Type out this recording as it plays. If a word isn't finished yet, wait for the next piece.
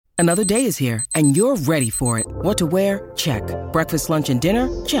Another day is here, and you're ready for it. What to wear? Check. Breakfast, lunch, and dinner?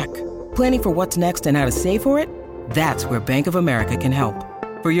 Check. Planning for what's next and how to save for it? That's where Bank of America can help.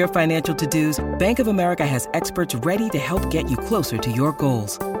 For your financial to-dos, Bank of America has experts ready to help get you closer to your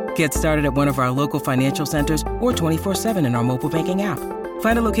goals. Get started at one of our local financial centers or 24/7 in our mobile banking app.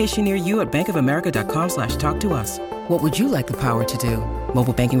 Find a location near you at bankofamerica.com/talktous. What would you like the power to do?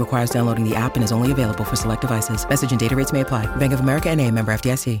 Mobile banking requires downloading the app and is only available for select devices. Message and data rates may apply. Bank of America N.A., member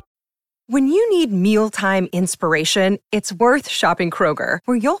FDIC. When you need mealtime inspiration, it's worth shopping Kroger,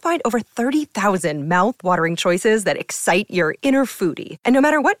 where you'll find over 30,000 mouth-watering choices that excite your inner foodie. And no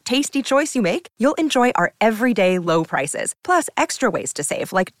matter what tasty choice you make, you'll enjoy our everyday low prices, plus extra ways to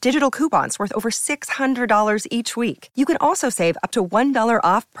save, like digital coupons worth over $600 each week. You can also save up to $1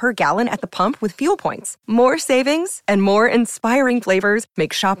 off per gallon at the pump with fuel points. More savings and more inspiring flavors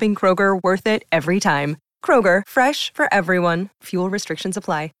make shopping Kroger worth it every time. Kroger, fresh for everyone. Fuel restrictions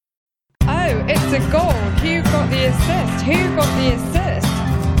apply. Oh, it's a goal. Who got the assist? Who got the assist?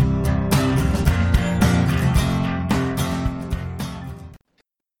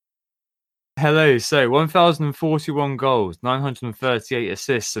 Hello, so 1,041 goals, 938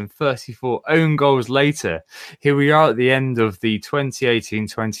 assists and 34 own goals later. Here we are at the end of the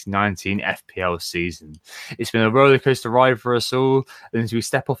 2018-2019 FPL season. It's been a rollercoaster ride for us all, and as we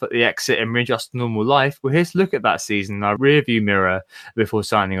step off at the exit and readjust to normal life, we're here to look at that season in our rearview mirror before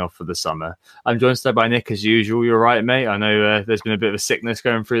signing off for the summer. I'm joined today by Nick as usual. You're right, mate. I know there's been a bit of a sickness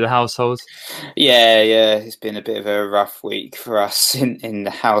going through the household. Yeah, it's been a bit of a rough week for us in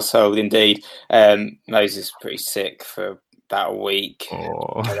the household indeed. Moses is pretty sick for about a week.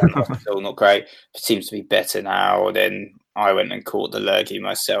 Still not great. It seems to be better now. Then I went and caught the lurgy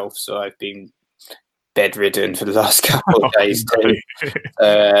myself, so I've been bedridden for the last couple of days too.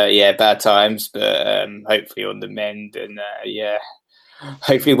 Bad times, but hopefully on the mend, and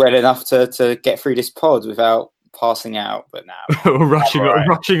hopefully well enough to get through this pod without passing out. But now rushing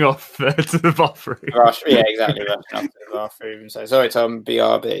off to the bathroom. Exactly, rushing off to the bathroom. So sorry, Tom,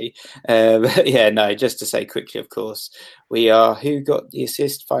 BRB. Just to say quickly, of course, we are Who Got the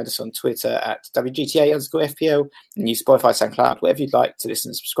Assist. Find us on Twitter at WGTA_FPL, and use Spotify, SoundCloud, wherever you'd like to listen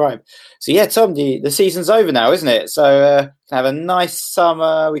and subscribe. So yeah, Tom, the season's over now, isn't it? So can have a nice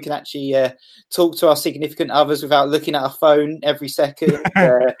summer. We can actually talk to our significant others without looking at our phone every second.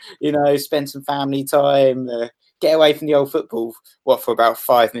 Spend some family time. Get away from the old football, for about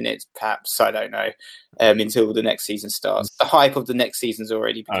 5 minutes, perhaps, I don't know, until the next season starts. The hype of the next season's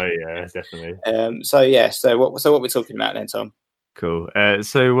already begun. Oh, yeah, definitely. So what we're talking about then, Tom? Cool.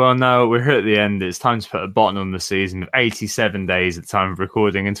 Now we're here at the end. It's time to put a button on the season of 87 days at the time of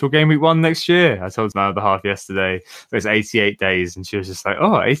recording until game week 1 next year. I told my other half yesterday there's 88 days, and she was just like,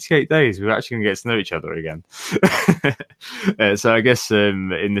 88 days. We're actually going to get to know each other again. So I guess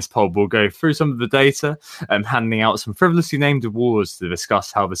in this pod, we'll go through some of the data, handing out some frivolously named awards to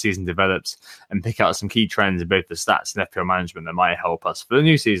discuss how the season develops and pick out some key trends in both the stats and FPL management that might help us for the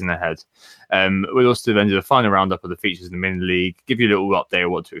new season ahead. We'll also then do a final roundup of the features in the mini league, give you a little update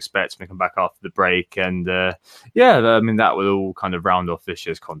of what to expect when we come back after the break, and that will all kind of round off this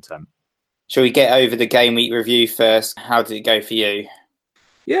year's content. Shall we get over the game week review first? How did it go for you?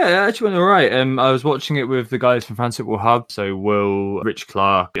 Yeah, it actually went all right. I was watching it with the guys from Fantasy Football Hub, so Will, Rich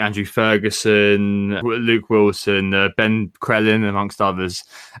Clark, Andrew Ferguson, Luke Wilson, Ben Crellin, amongst others.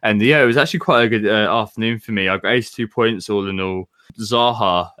 And it was actually quite a good afternoon for me. I got 82 points all in all.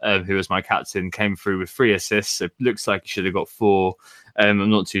 Zaha, who was my captain, came through with 3 assists. It looks like he should have got 4. I'm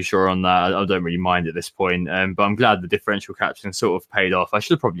not too sure on that. I don't really mind at this point, but I'm glad the differential captain sort of paid off. I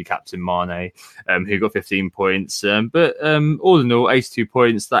should have probably captained Mane, who got 15 points. But all in all, 82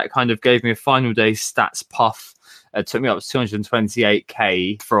 points. That kind of gave me a final day stats puff. It took me up to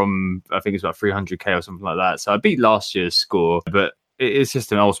 228k from, I think it's about 300k or something like that. So I beat last year's score, but it's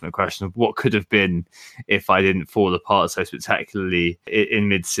just an ultimate question of what could have been if I didn't fall apart so spectacularly in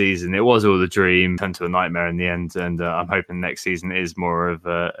mid-season. It was all a dream, turned to a nightmare in the end, and I'm hoping next season is more of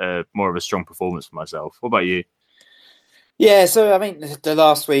a strong performance for myself. What about you? Yeah, so I mean, the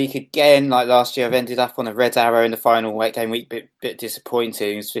last week again, like last year, I've ended up on a red arrow in the final game week. Bit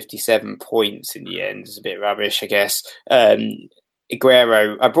disappointing. It was 57 points in the end. It's a bit rubbish, I guess.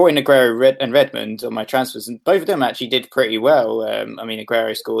 Aguero, I brought in Aguero and Redmond on my transfers, and both of them actually did pretty well.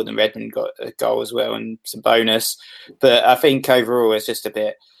 Aguero scored and Redmond got a goal as well and some bonus. But I think overall it's just a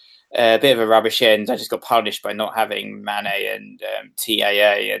bit of a rubbish end. I just got punished by not having Mane and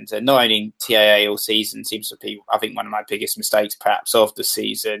TAA, and not owning TAA all season seems to be, I think, one of my biggest mistakes perhaps of the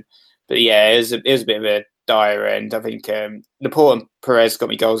season. But yeah, it was a bit of a dire end. I think Laporte and Perez got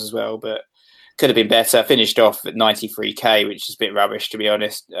me goals as well, but could have been better. Finished off at 93k, which is a bit rubbish, to be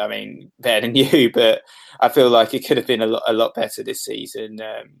honest. I mean, better than you, but I feel like it could have been a lot better this season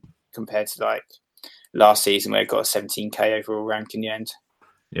compared to like last season where it got a 17k overall rank in the end.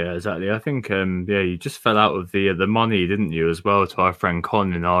 Yeah, exactly. I think you just fell out of the money, didn't you, as well, to our friend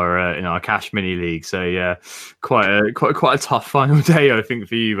Con in our cash mini league. So yeah, quite a tough final day, I think,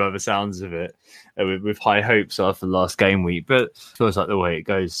 for you by the sounds of it, with high hopes after the last game week. But it feels like the way it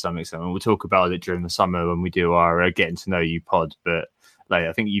goes to some extent. And we'll talk about it during the summer when we do our getting to know you pod. But like,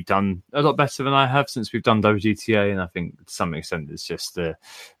 I think you've done a lot better than I have since we've done WGTA, and I think to some extent it's just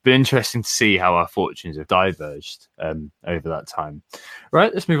been interesting to see how our fortunes have diverged over that time.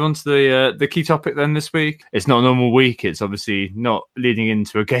 Right, let's move on to the key topic then this week. It's not a normal week. It's obviously not leading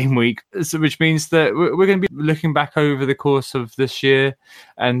into a game week, which means that we're going to be looking back over the course of this year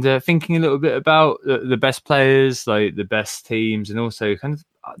and thinking a little bit about the best players, like the best teams, and also kind of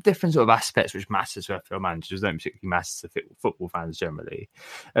different sort of aspects which matter to FPL managers, don't particularly matter to football fans generally.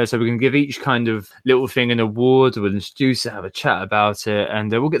 So we're going to give each kind of little thing an award. We'll introduce it, have a chat about it,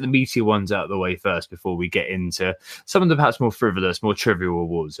 and we'll get the meatier ones out of the way first before we get into some of the perhaps more frivolous, more trivial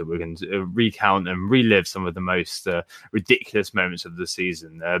awards that we're going to recount and relive some of the most ridiculous moments of the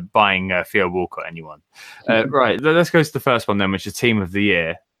season, buying Theo Walcott anyone. Right, let's go to the first one then, which is Team of the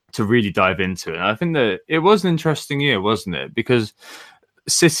Year, to really dive into it. And I think that it was an interesting year, wasn't it? Because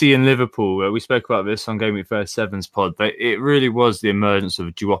City and Liverpool, we spoke about this on Game Week 37's pod, it really was the emergence of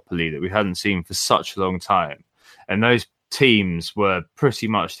a duopoly that we hadn't seen for such a long time. And those teams were pretty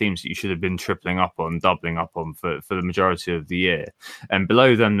much teams that you should have been tripling up on, doubling up on for the majority of the year. And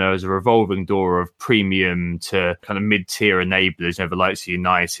below them, there was a revolving door of premium to kind of mid-tier enablers, the likes of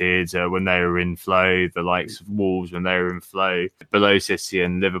United when they were in flow, the likes of Wolves when they were in flow, below City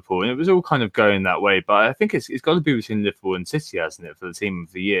and Liverpool. And it was all kind of going that way. But I think it's got to be between Liverpool and City, hasn't it, for the Team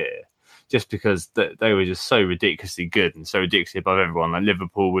of the Year? Just because they were just so ridiculously good and so ridiculously above everyone. Like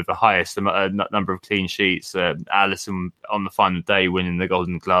Liverpool with the highest number of clean sheets, Alisson on the final day winning the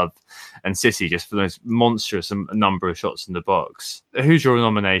Golden Glove, and City just for those monstrous number of shots in the box. Who's your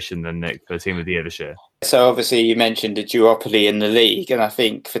nomination then, Nick, for Team of the Year this year? So obviously you mentioned the duopoly in the league, and I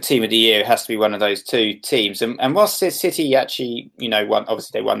think for Team of the Year it has to be one of those two teams. And whilst City actually, won,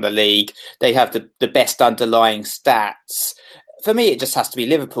 obviously they won the league, they have the best underlying stats. For me, it just has to be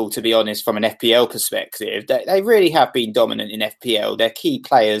Liverpool, to be honest, from an FPL perspective. They really have been dominant in FPL. Their key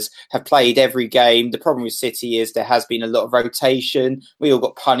players have played every game. The problem with City is there has been a lot of rotation. We all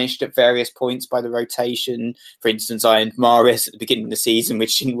got punished at various points by the rotation. For instance, I owned Mahrez at the beginning of the season,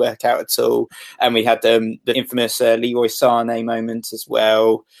 which didn't work out at all. And we had the infamous Leroy Sané moment as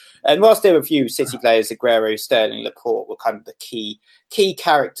well. And whilst there were a few City players, Aguero, Sterling, Laporte were kind of the key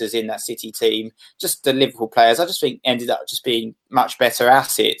characters in that City team, just the Liverpool players, I just think ended up just being much better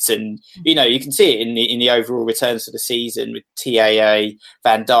assets. And, you can see it in the overall returns for the season with TAA,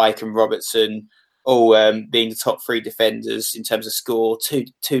 Van Dijk and Robertson all being the top three defenders in terms of score, two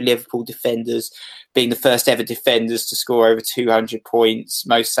Liverpool defenders being the first ever defenders to score over 200 points,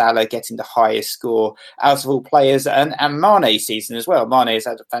 Mo Salah getting the highest score out of all players, and Mane's season as well. Mane has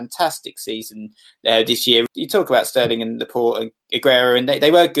had a fantastic season this year. You talk about Sterling and Laporte and Aguero, and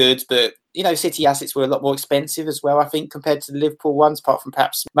they were good, but City assets were a lot more expensive as well, I think, compared to the Liverpool ones, apart from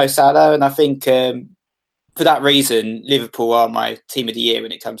perhaps Mo Salah. And I think for that reason, Liverpool are my Team of the Year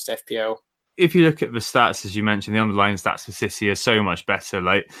when it comes to FPL. If you look at the stats, as you mentioned, the underlying stats for City are so much better.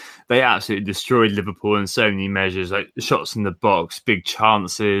 Like, they absolutely destroyed Liverpool in so many measures, like shots in the box, big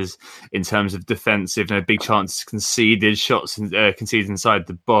chances in terms of defensive, big chances conceded, shots conceded inside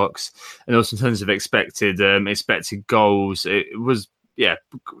the box, and also in terms of expected goals. It was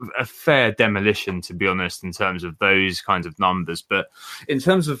a fair demolition, to be honest, in terms of those kinds of numbers. But in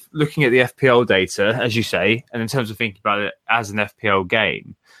terms of looking at the FPL data, as you say, and in terms of thinking about it as an FPL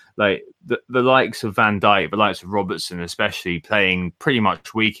game, like the likes of Van Dijk, the likes of Robertson, especially playing pretty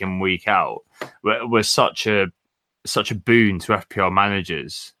much week in, week out, were such a boon to FPL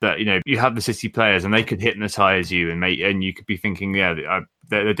managers that you have the City players and they could hypnotise you and you could be thinking,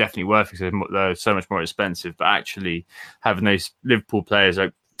 they're definitely worth it because they're so much more expensive. But actually having those Liverpool players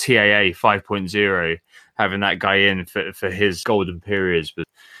like TAA 5.0, having that guy in for his golden periods,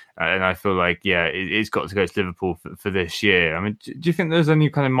 and I feel like, it's got to go to Liverpool for this year. I mean, do you think there's any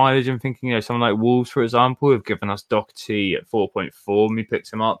kind of mileage in thinking, someone like Wolves, for example, have given us Doherty at 4.4 when we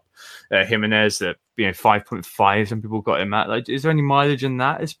picked him up, Jimenez at 5.5, some people got him at. Like, is there any mileage in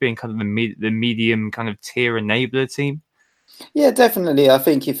that as being kind of the medium kind of tier enabler team? Yeah, definitely. I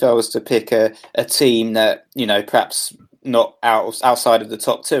think if I was to pick a team that, perhaps not outside of the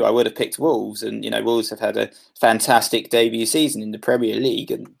top two, I would have picked Wolves. And, Wolves have had a fantastic debut season in the Premier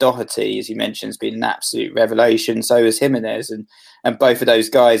League. And Doherty, as you mentioned, has been an absolute revelation. So has Jimenez. And both of those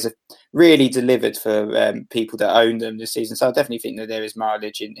guys have really delivered for people that own them this season. So I definitely think that there is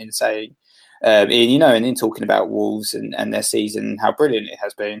mileage in saying, and in talking about Wolves and their season, how brilliant it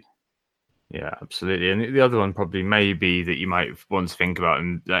has been. Yeah, absolutely. And the other one probably may be that you might want to think about,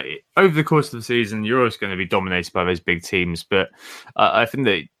 and over the course of the season, you're always going to be dominated by those big teams. But I think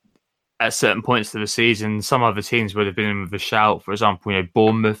that at certain points of the season, some other teams would have been in with a shout. For example,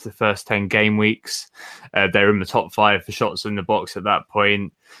 Bournemouth, the first 10 game weeks, they were in the top 5 for shots in the box at that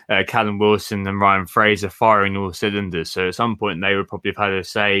point. Callum Wilson and Ryan Fraser firing all cylinders. So at some point, they would probably have had a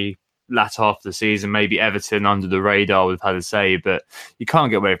say. Latter half of the season, maybe Everton under the radar would have had a say, but you can't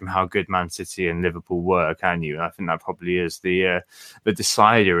get away from how good Man City and Liverpool were, can you? And I think that probably is the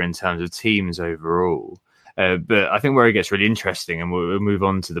decider in terms of teams overall. But I think where it gets really interesting, and we'll move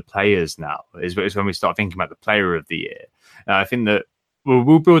on to the players now, is when we start thinking about the player of the year. I think that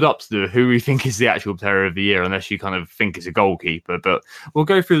we'll build up to who we think is the actual player of the year, unless you kind of think it's a goalkeeper. But we'll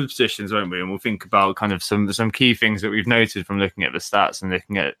go through the positions, won't we? And we'll think about kind of some key things that we've noted from looking at the stats and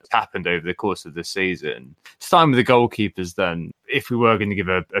looking at what's happened over the course of the season. Starting with the goalkeepers then, if we were going to give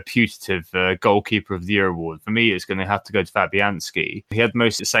a putative goalkeeper of the year award, for me, it's going to have to go to Fabianski. He had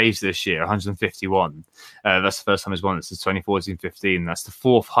most saves this year, 151. That's the first time he's won it since 2014-15. That's the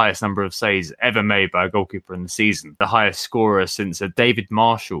 4th highest number of saves ever made by a goalkeeper in the season. The highest scorer since David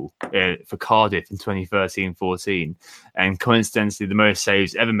Marshall for Cardiff in 2013-14. And coincidentally, the most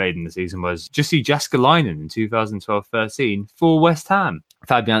saves ever made in the season was Jussi Jääskeläinen in 2012-13 for West Ham.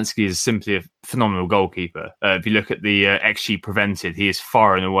 Fabianski is simply a phenomenal goalkeeper. If you look at the XG prevented, he is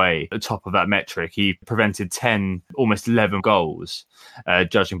far and away at the top of that metric. He prevented 10, almost 11 goals,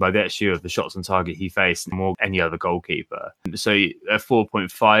 judging by the XG of the shots on target he faced, more than any other goalkeeper. So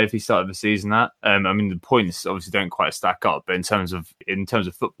 4.5 he started the season at. The points obviously don't quite stack up, but in terms of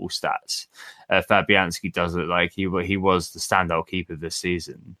football stats, Fabianski does look like he was the standout keeper this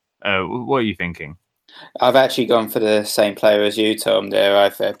season. What are you thinking? I've actually gone for the same player as you, Tom. There,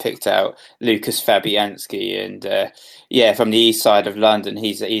 I've picked out Lucas Fabianski, and from the east side of London,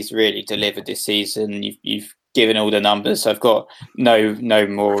 he's really delivered this season. You've given all the numbers, so I've got no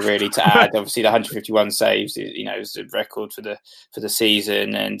more really to add. Obviously, the 151 saves, is a record for the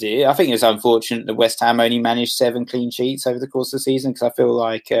season, and I think it was unfortunate that West Ham only managed 7 clean sheets over the course of the season, because I feel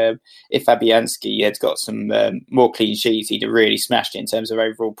like if Fabianski had got some more clean sheets, he'd have really smashed it in terms of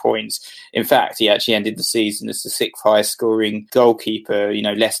overall points. In fact, he actually ended the season as the 6th highest scoring goalkeeper,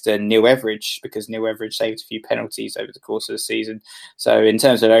 less than Neil Everidge, because Neil Everidge saved a few penalties over the course of the season. So in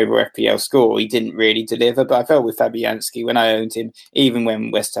terms of overall FPL score, he didn't really deliver, but I felt with Fabianski, when I owned him, even when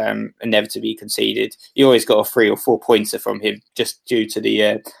West Ham inevitably conceded, you always got a 3 or 4 pointer from him, just due to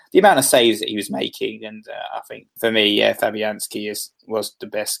the amount of saves that he was making. And I think for me, Fabianski was the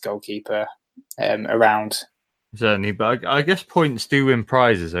best goalkeeper around. Certainly, but I guess points do win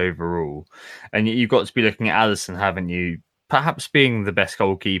prizes overall, and you've got to be looking at Alisson, haven't you? Perhaps being the best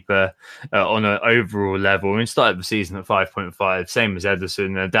goalkeeper on an overall level. Started the season at 5.5, same as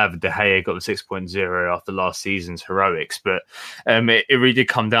Ederson. David De Gea got the 6.0 after last season's heroics, but it really did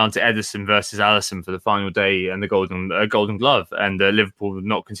come down to Ederson versus Alisson for the final day and the Golden Glove, and Liverpool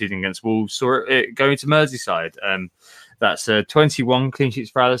not conceding against Wolves saw it going to Merseyside. That's 21 clean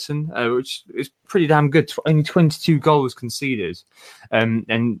sheets for Alisson, which is pretty damn good. Only 22 goals conceded.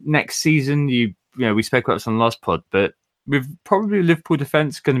 And next season, we spoke about this on the last pod, but with probably Liverpool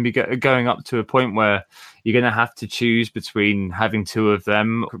defence going to be going up to a point where you're going to have to choose between having 2 of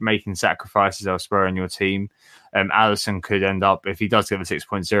them, making sacrifices elsewhere in your team. Alisson could end up, if he does get the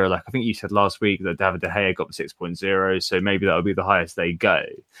 6.0, like I think you said last week that David De Gea got the 6.0, so maybe that'll be the highest they go.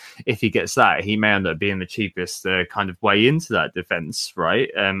 If he gets that, he may end up being the cheapest kind of way into that defence, right?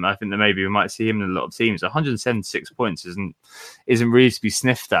 I think that maybe we might see him in a lot of teams. 176 points isn't really to be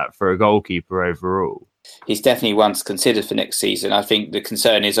sniffed at for a goalkeeper overall. He's definitely one to consider for next season. I think the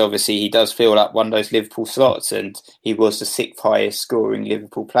concern is obviously he does fill up one of those Liverpool slots, and he was the 6th highest scoring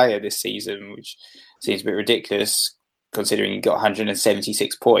Liverpool player this season, which seems a bit ridiculous considering he got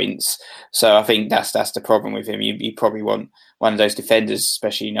 176 points. So I think that's the problem with him. You probably want one of those defenders,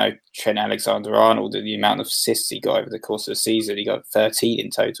 especially Trent Alexander-Arnold, and the amount of assists he got over the course of the season. He got 13 in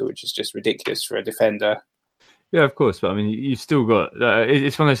total, which is just ridiculous for a defender. Yeah, of course. But you've still got...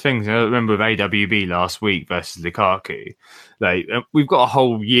 it's one of those things. I remember with AWB last week versus Lukaku. We've got a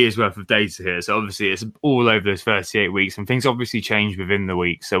whole year's worth of data here. So obviously it's all over those 38 weeks, and things obviously change within the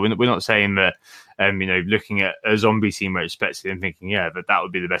week. So we're not saying that looking at a zombie team retrospectively and thinking, yeah, but that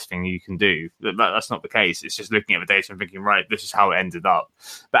would be the best thing you can do. That's not the case. It's just looking at the data and thinking, right, this is how it ended up.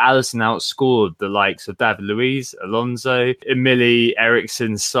 But Alisson outscored the likes of David Luiz, Alonso, Emili,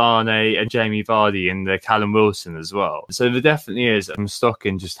 Ericsson, Sane, and Jamie Vardy, and Callum Wilson as well. So there definitely is some stock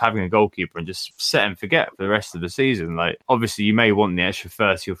in just having a goalkeeper and just set and forget for the rest of the season. Like, obviously, you may want the extra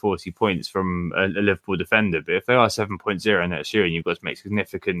 30 or 40 points from a Liverpool defender, but if they are 7.0 next year and you've got to make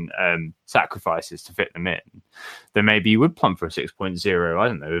significant sacrifices to fit them in, then maybe you would plump for a 6.0. I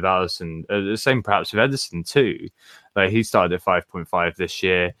don't know, with Alisson. The same perhaps with Ederson too. He started at 5.5 this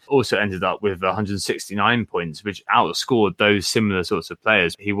year, also ended up with 169 points, which outscored those similar sorts of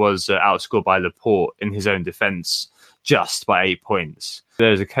players. He was outscored by Laporte in his own defence just by 8 points.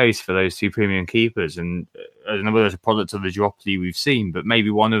 There's a case for those two premium keepers, and I don't know whether it's a product of the duopoly we've seen, but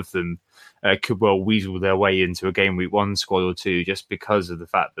maybe one of them could well weasel their way into a game week 1 squad or two, just because of the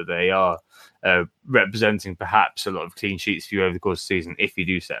fact that they are representing perhaps a lot of clean sheets for you over the course of the season if you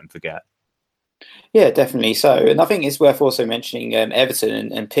do set and forget. Yeah, definitely so. And I think it's worth also mentioning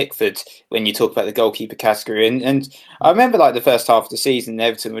Everton and Pickford when you talk about the goalkeeper category. And I remember the first half of the season,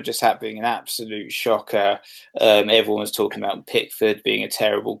 Everton were just having an absolute shocker. Everyone was talking about Pickford being a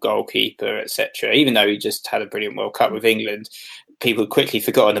terrible goalkeeper, etc. Even though he just had a brilliant World Cup with England, people had quickly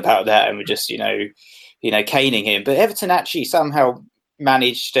forgotten about that and were just, caning him. But Everton actually somehow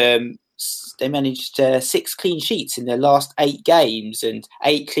managed... They managed 6 clean sheets in their last 8 games and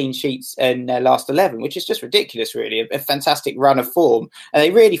 8 clean sheets in their last 11, which is just ridiculous, really. A fantastic run of form. And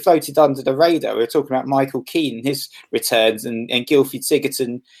they really floated under the radar. We were talking about Michael Keane, his returns, and Gylfi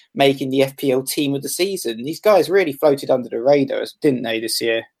Sigurdsson making the FPL team of the season. These guys really floated under the radar, didn't they, this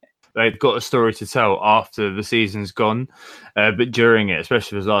year? They've got a story to tell after the season's gone, but during it,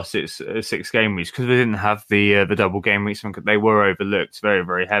 especially the last six game weeks, because they didn't have the double game weeks, they were overlooked very,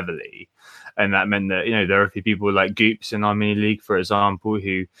 very heavily. And that meant that, there are a few people like Goops in our mini league, for example,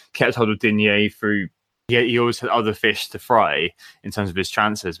 who kept hold of Digne through. He always had other fish to fry in terms of his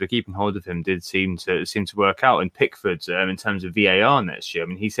transfers, but keeping hold of him did seem to work out. And Pickford, in terms of VAR next year, I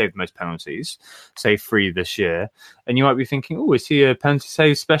mean, he saved the most penalties, saved 3 this year. And you might be thinking, oh, is he a penalty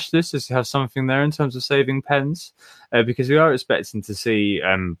save specialist? Does he have something there in terms of saving pens? Because we are expecting to see,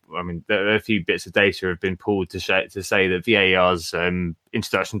 there are a few bits of data have been pulled to say that VAR's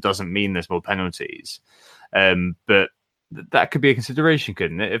introduction doesn't mean there's more penalties. But that could be a consideration,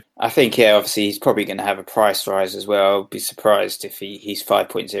 couldn't it? I think, obviously he's probably going to have a price rise as well. I'd be surprised if he's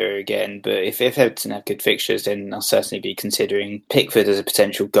 5.0 again. But if Everton have good fixtures, then I'll certainly be considering Pickford as a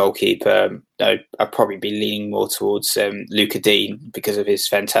potential goalkeeper. I'd probably be leaning more towards Luca Dean because of his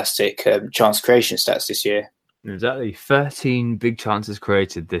fantastic chance creation stats this year. Exactly. 13 big chances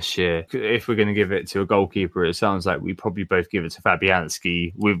created this year. If we're going to give it to a goalkeeper, it sounds like we probably both give it to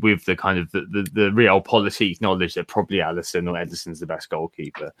Fabianski with the kind of the realpolitik knowledge that probably Alisson or Ederson's the best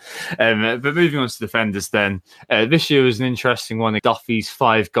goalkeeper. But moving on to defenders then. This year was an interesting one. Duffy's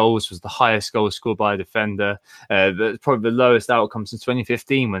 5 goals was the highest goal scored by a defender. Probably the lowest outcome since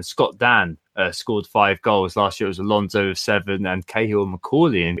 2015 when Scott Dan scored 5 goals. Last year it was Alonso with 7 and Cahill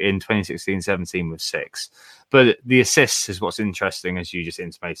Macaulay in 2016-17 with 6. But the assists is what's interesting, as you just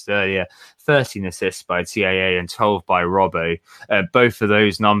intimated earlier. 13 assists by TAA and 12 by Robbo. Both of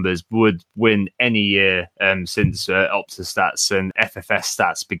those numbers would win any year since Opta Stats and FFS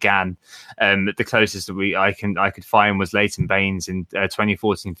Stats began. The closest that I could find was Leighton Baines in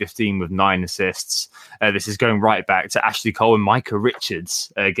 2014-15 with 9 assists. This is going right back to Ashley Cole and Micah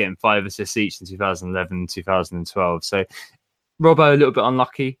Richards getting 5 assists each in 2011 2012. So Robbo a little bit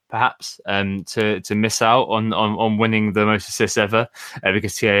unlucky, perhaps, to miss out on winning the most assists ever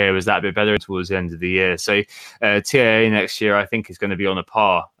because TAA was that bit better towards the end of the year. So TAA next year, I think, is going to be on a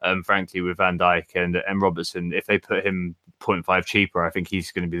par, frankly, with Van Dijk and Robertson. If they put him 0.5 cheaper, I think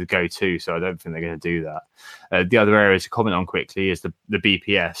he's going to be the go-to. So I don't think they're going to do that. The other area to comment on quickly is the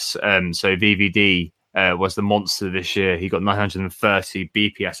BPS. So VVD was the monster this year. He got 930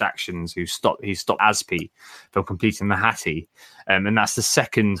 BPS actions. He stopped Aspi from completing the Hattie. And that's the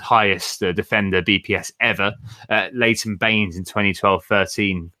second highest defender BPS ever. Leighton Baines in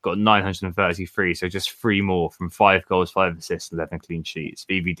 2012-13 got 933. So just 3 more from 5 goals, 5 assists, 11 clean sheets.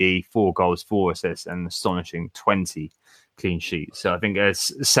 VVD, 4 goals, 4 assists, and astonishing 20 clean sheets. So I think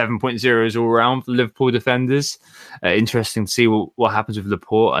 7.0s all around for Liverpool defenders. Interesting to see what happens with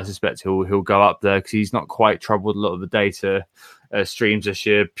Laporte. I suspect he'll go up there because he's not quite troubled a lot of the data streams this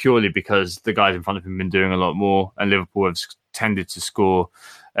year, purely because the guys in front of him have been doing a lot more, and Liverpool have tended to score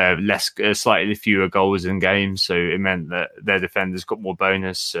slightly fewer goals in games, so it meant that their defenders got more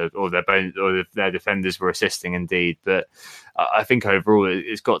bonus, or their defenders were assisting indeed. But I think overall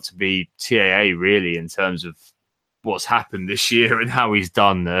it's got to be TAA really in terms of what's happened this year and how he's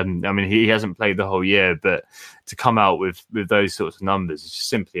done. I mean, he hasn't played the whole year, but to come out with those sorts of numbers is just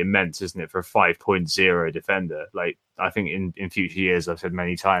simply immense, isn't it, for a 5.0 defender? Like, I think in future years, I've said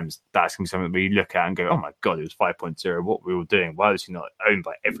many times, that's going to be something we look at and go, oh my God, it was 5.0. What were we all doing? Why was he not owned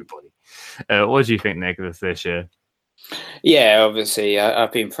by everybody? What do you think, Nick, of this year? Yeah, obviously,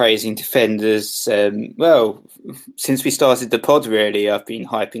 I've been praising defenders. Since we started the pod, really, I've been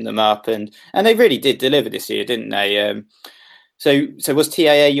hyping them up, and they really did deliver this year, didn't they? So was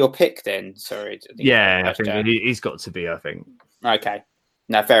TAA your pick then? Sorry. I think he's got to be. I think. Okay,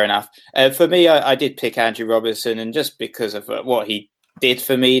 no, fair enough. For me, I did pick Andrew Robertson, and just because of what he did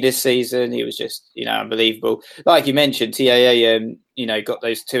for me this season, he was just unbelievable. Like you mentioned, TAA got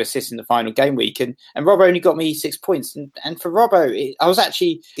those 2 assists in the final game week, and Robbo only got me 6 points, and for Robbo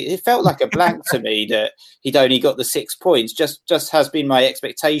it felt like a blank to me that he'd only got the 6 points. Just has been my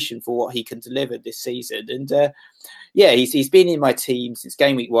expectation for what he can deliver this season. And he's been in my team since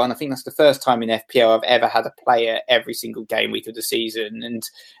game week 1. I think that's the first time in FPL I've ever had a player every single game week of the season.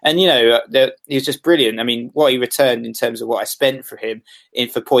 And he was just brilliant. I mean, what he returned in terms of what I spent for him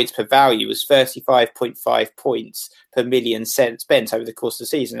for points per value was 35.5 points per million spent over the course of the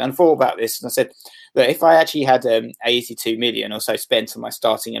season. And I thought about this and I said, look, if I actually had 82 million or so spent on my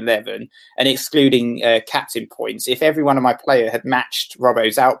starting 11 and excluding captain points, if every one of my player had matched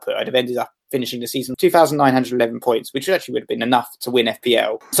Robbo's output, I'd have ended up finishing the season 2,911 points, which actually would have been enough to win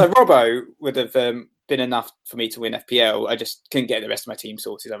FPL. So Robbo would have been enough for me to win FPL. I just couldn't get the rest of my team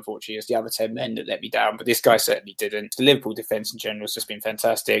sorted, unfortunately. It's the other 10 men that let me down, but this guy certainly didn't. The Liverpool defence in general has just been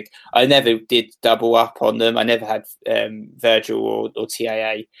fantastic. I never did double up on them. I never had Virgil or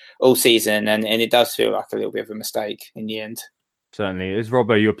TAA all season, and it does feel like a little bit of a mistake in the end. Certainly. Is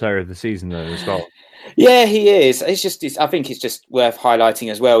Robbo your player of the season, though, as well? Yeah, he is. I think it's just worth highlighting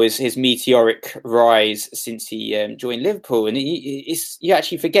as well is his meteoric rise since he joined Liverpool. And you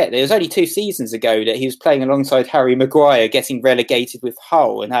actually forget there was only 2 seasons ago that he was playing alongside Harry Maguire, getting relegated with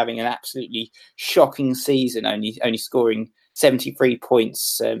Hull and having an absolutely shocking season, only scoring 73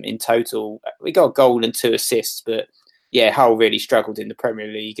 points in total. We got a goal and 2 assists, but yeah, Hull really struggled in the Premier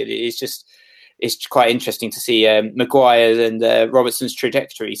League. And it's quite interesting to see Maguire and Robertson's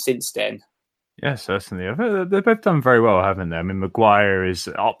trajectory since then. Yeah, certainly. They've both done very well, haven't they? I mean, Maguire is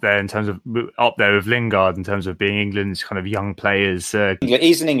up there with Lingard in terms of being England's kind of young players.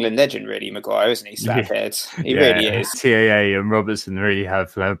 He's an England legend, really, Maguire, isn't he? Slaphead. He really is. TAA and Robertson really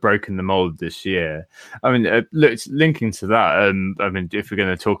have broken the mould this year. I mean, linking to that, I mean, if we're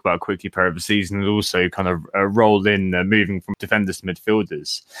going to talk about quickly player of the season and also kind of roll in moving from defenders to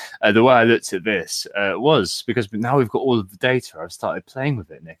midfielders, the way I looked at this was because now we've got all of the data. I've started playing with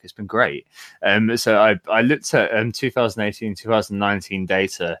it, Nick. It's been great. So I looked at 2018, 2019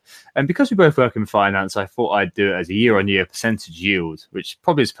 data, and because we both work in finance, I thought I'd do it as a year-on-year percentage yield, which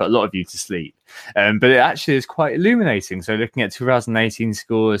probably has put a lot of you to sleep. But it actually is quite illuminating. So looking at 2018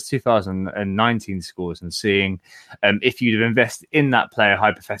 scores, 2019 scores, and seeing if you'd have invested in that player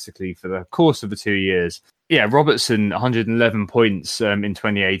hypothetically for the course of the 2 years. Yeah, Robertson, 111 points in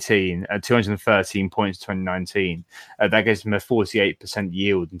 2018, 213 points in 2019. That gives him a 48%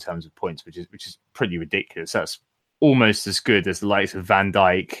 yield in terms of points, which is pretty ridiculous. That's almost as good as the likes of Van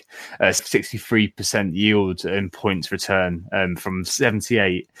Dijk, 63% yield in points return from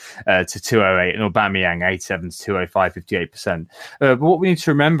 78 to 208, and Aubameyang, 87 to 205, 58%. But what we need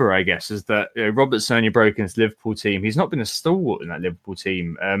to remember, I guess, is that Robertson only broke into the Liverpool team. He's not been a stalwart in that Liverpool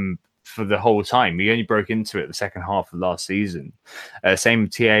team for the whole time. He only broke into it the second half of last season. Same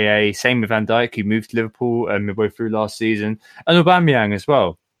with TAA, same with Van Dijk, who moved to Liverpool midway through last season, and Aubameyang as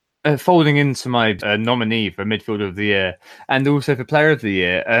well. Folding into my nominee for midfielder of the year and also for player of the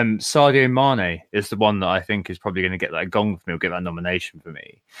year, Sadio Mane is the one that I think is probably going to get that gong for me or get that nomination for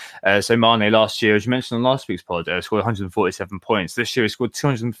me. So Mane last year, as you mentioned on last week's pod, scored 147 points. This year he scored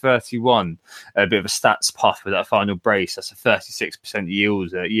 231, a bit of a stats puff with that final brace. That's a 36%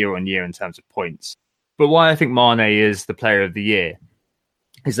 yield year on year in terms of points. But why I think Mane is the player of the year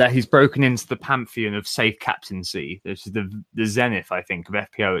is that he's broken into the pantheon of safe captaincy. This is the zenith, I think, of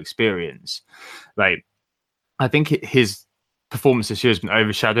FPL experience. Like, I think his performance this year has been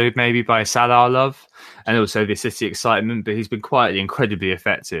overshadowed maybe by Salah love. and also the City excitement, but he's been quietly incredibly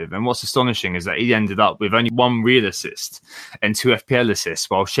effective. And what's astonishing is that he ended up with only 1 real assist and 2 FPL assists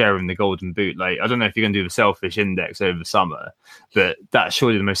while sharing the Golden Boot. Like, I don't know if you're going to do the selfish index over the summer, but that's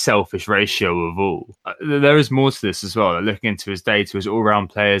surely the most selfish ratio of all. There is more to this as well. Like, looking into his data, his all-round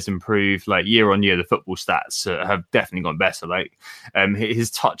players improved. Like, year on year, the football stats have definitely gotten better. Like,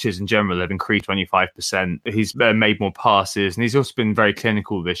 his touches in general have increased 25%. He's made more passes, and he's also been very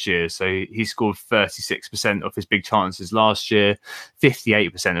clinical this year. So he scored 36% of his big chances last year,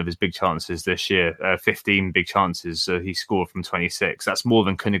 58% of his big chances this year, 15 big chances he scored from 26. That's more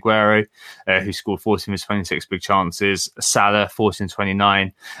than Kun Aguero, who scored 14 of his 26 big chances, Salah 14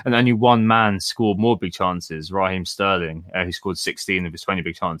 29, and only one man scored more big chances, Raheem Sterling, who scored 16 of his 20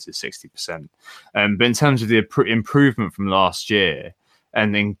 big chances, 60%. But in terms of the improvement from last year,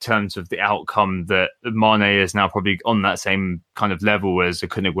 and in terms of the outcome, that Mane is now probably on that same kind of level as a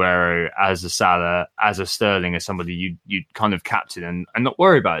Kun Aguero, as a Salah, as a Sterling, as somebody you'd kind of captain and not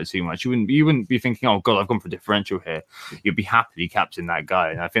worry about it too much. You wouldn't be thinking, oh God, I've gone for a differential here. You'd be happily captain that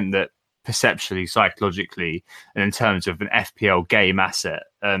guy. And I think that perceptually, psychologically, and in terms of an FPL game asset,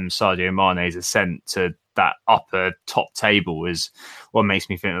 Sadio Mane's ascent to that upper top table is what makes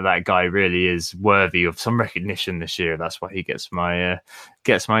me think that guy really is worthy of some recognition this year. That's why he gets my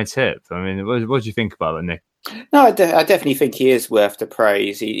tip. I mean, what do you think about that, Nick? No, I definitely think he is worth the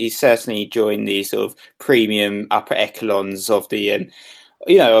praise. He's certainly joined the sort of premium upper echelons of the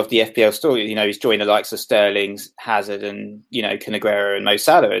of the FPL story. He's joined the likes of Sterling, Hazard, and Kun Aguero and Mo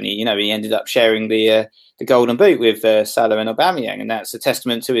Salah, and he ended up sharing the Golden Boot with Salah and Aubameyang, and that's a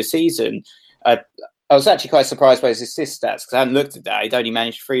testament to his season. I was actually quite surprised by his assist stats because I hadn't looked at that. He'd only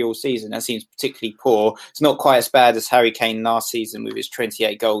managed 3 all season. That seems particularly poor. It's not quite as bad as Harry Kane last season with his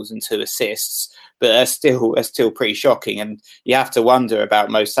 28 goals and 2 assists, but that's still pretty shocking. And you have to wonder about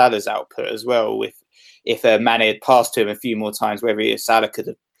Mo Salah's output as well. If Mane had passed to him a few more times, whether Salah could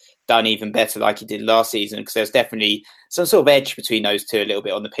have done even better like he did last season, because there's definitely some sort of edge between those two a little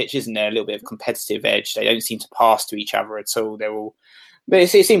bit on the pitch, isn't there? A little bit of competitive edge. They don't seem to pass to each other at all. They're all... But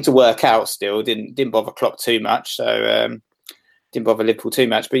it seemed to work out still. Didn't bother Klopp too much, so didn't bother Liverpool too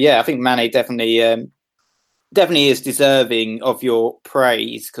much. But yeah, I think Mane definitely is deserving of your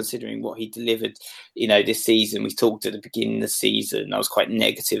praise, considering what he delivered. This season. We talked at the beginning of the season. I was quite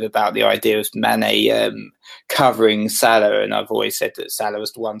negative about the idea of Mane covering Salah, and I've always said that Salah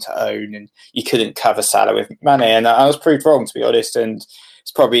was the one to own, and you couldn't cover Salah with Mane. And I was proved wrong, to be honest. And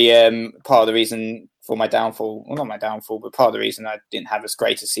it's probably part of the reason for my downfall. Well, not my downfall, but part of the reason I didn't have as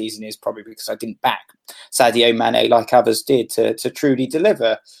great a season is probably because I didn't back Sadio Mane like others did to truly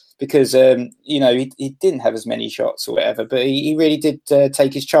deliver. Because, he didn't have as many shots or whatever, but he really did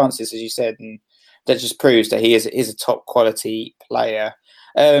take his chances, as you said, and that just proves that he is a top quality player.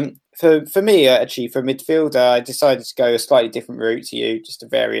 For me, actually, for midfielder, I decided to go a slightly different route to you, just to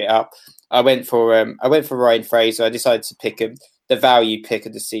vary it up. I went for Ryan Fraser. I decided to pick the value pick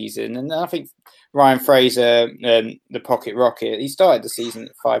of the season, and I think Ryan Fraser, the pocket rocket, he started the season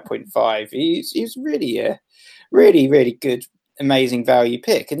at 5.5. He was really, really good, amazing value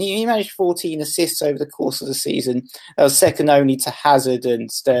pick, and he managed 14 assists over the course of the season. That was second only to Hazard and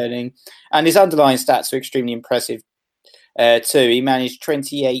Sterling, and his underlying stats were extremely impressive too. He managed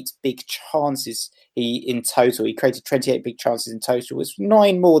 28 big chances. In total, he created 28 big chances in total. It was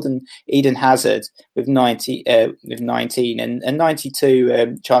 9 more than Eden Hazard with 19 and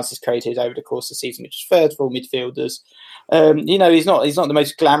 92 chances created over the course of the season, which is third for all midfielders. He's not the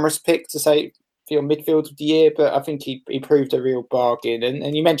most glamorous pick to say for your midfield of the year, but I think he proved a real bargain.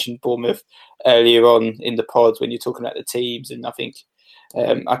 And you mentioned Bournemouth earlier on in the pod when you're talking about the teams, and I think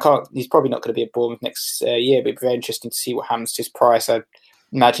he's probably not going to be at Bournemouth next year, but it'd be very interesting to see what happens to his price. I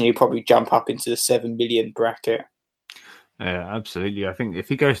imagine he'll probably jump up into the 7 million bracket. Yeah, absolutely. I think if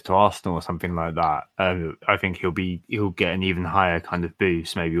he goes to Arsenal or something like that, I think he'll get an even higher kind of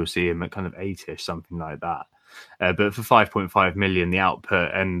boost. Maybe you'll see him at kind of 8-ish, something like that. But for 5.5 million, the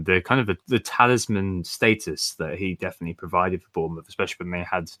output and the kind of the talisman status that he definitely provided for Bournemouth, especially when they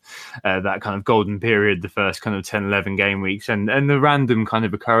had that kind of golden period, the first kind of 10, 11 game weeks, and the random kind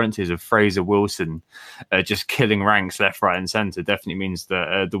of occurrences of Fraser Wilson just killing ranks left, right and centre, definitely means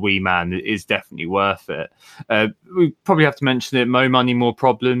that the wee man is definitely worth it. We probably have to mention it, Mo Money, more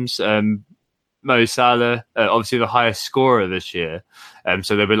problems. Mo Salah, obviously the highest scorer this year.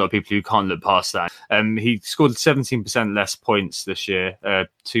 So there'll be a lot of people who can't look past that. He scored 17% less points this year,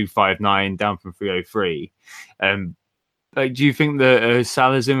 259, down from 303. Do you think that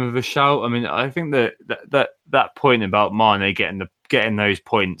Salah's in with a shout? I mean, I think that point about Mane getting those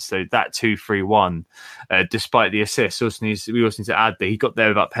points, so that 2-3-1, despite the assists, we also need to add that he got there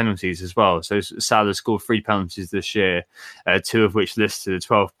without penalties as well. So Salah scored 3 penalties this year, 2 of which listed a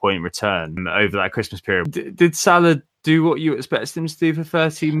 12-point return over that Christmas period. Did Salah do what you expected him to do for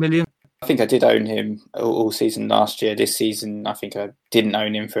 30 million? I think I did own him all season last year. This season, I think I didn't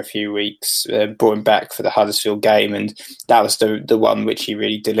own him for a few weeks. Brought him back for the Huddersfield game, and that was the one which he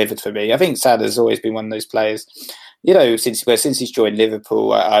really delivered for me. I think Salah's always been one of those players, since he's joined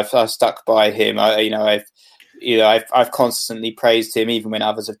Liverpool. I've stuck by him. I've constantly praised him, even when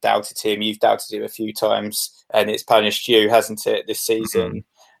others have doubted him. You've doubted him a few times, and it's punished you, hasn't it, this season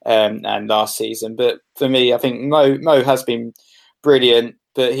and last season? But for me, I think Mo has been brilliant.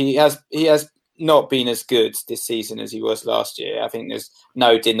 But he has not been as good this season as he was last year. I think there's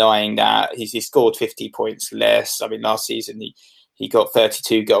no denying that. He scored 50 points less. I mean, last season he got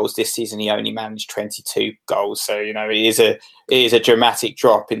 32 goals. This season he only managed 22 goals. So, it is a dramatic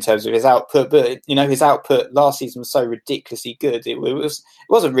drop in terms of his output. But, his output last season was so ridiculously good. It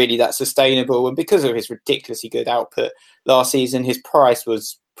wasn't really that sustainable. And because of his ridiculously good output last season, his price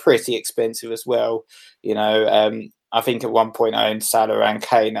was pretty expensive as well. I think at one point I owned Salah and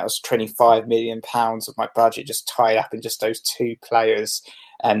Kane. That was £25 million of my budget just tied up in just those 2 players.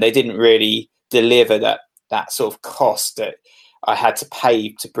 And they didn't really deliver that sort of cost that I had to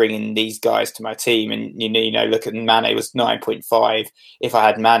pay to bring in these guys to my team. And, look at Mane was 9.5. If I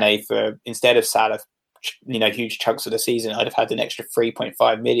had Mane instead of Salah, huge chunks of the season, I'd have had an extra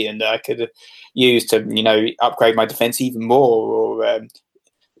 3.5 million that I could have used to, upgrade my defence even more,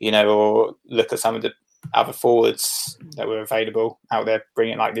 or look at some of the other forwards that were available out there,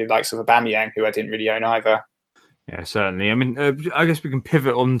 bringing like the likes of Aubameyang, who I didn't really own either. Yeah, certainly. I mean, I guess we can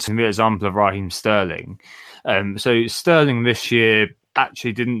pivot on to the example of Raheem Sterling. So Sterling this year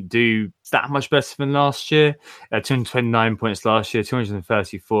actually didn't do that much better than last year. 229 points last year,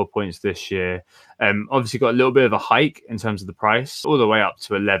 234 points this year. Obviously got a little bit of a hike in terms of the price, all the way up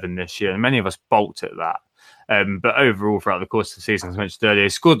to 11 this year. And many of us balked at that. But overall, throughout the course of the season, as I mentioned earlier, he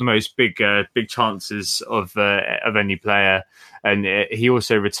scored the most big chances of any player, and he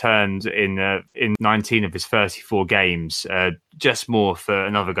also returned in 19 of his 34 games, just more for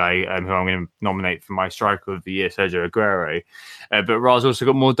another guy who I'm going to nominate for my striker of the year, Sergio Aguero. But Raz also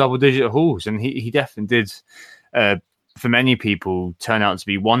got more double-digit hauls, and he definitely did. For many people, turn out to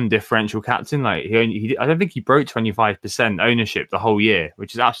be one differential captain. Like I don't think he broke 25% ownership the whole year,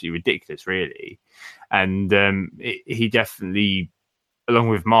 which is absolutely ridiculous, really. And he definitely, along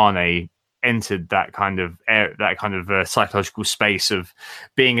with Mane, entered that kind of psychological space of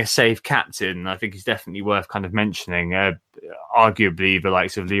being a safe captain. I think it's definitely worth kind of mentioning. Arguably, the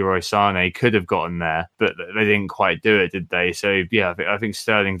likes of Leroy Sané could have gotten there, but they didn't quite do it, did they? So yeah, I think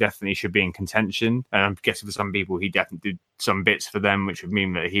Sterling definitely should be in contention. And I'm guessing for some people, he definitely did some bits for them, which would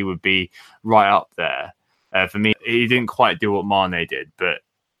mean that he would be right up there. For me, he didn't quite do what Mane did, but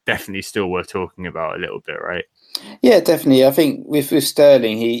definitely still worth talking about a little bit, right? Yeah, definitely. I think with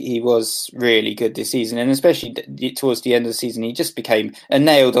Sterling, he was really good this season, and especially towards the end of the season, he just became a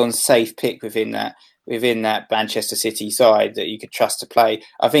nailed-on safe pick within that Manchester City side that you could trust to play.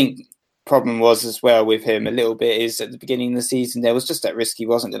 I think problem was as well with him a little bit is at the beginning of the season there was just that risk he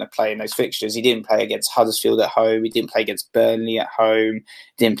wasn't going to play in those fixtures. He didn't play against Huddersfield at home, he didn't play against Burnley at home,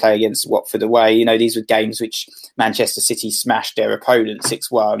 didn't play against Watford away. These were games which Manchester City smashed their opponent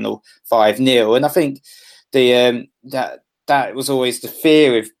 6-1 or 5-0, and I think that was always the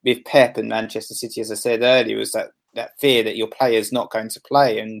fear with Pep and Manchester City, as I said earlier, was that fear that your player's not going to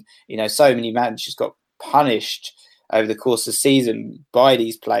play. And, so many managers got punished over the course of the season by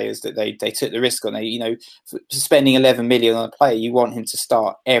these players that they took the risk on. For spending 11 million on a player, you want him to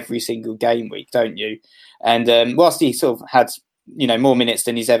start every single game week, don't you? And whilst he sort of had, more minutes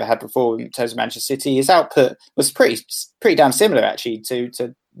than he's ever had before in terms of Manchester City, his output was pretty damn similar actually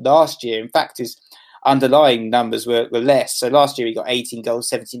to last year. In fact, his underlying numbers were less. So last year he got 18 goals,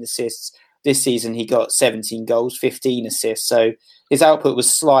 17 assists. This season he got 17 goals, 15 assists. So his output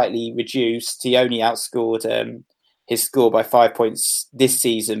was slightly reduced. He only outscored his score by 5 points this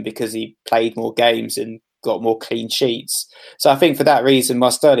season because he played more games and got more clean sheets. So I think for that reason,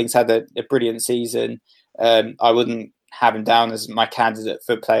 while Sterling's had a brilliant season, I wouldn't have him down as my candidate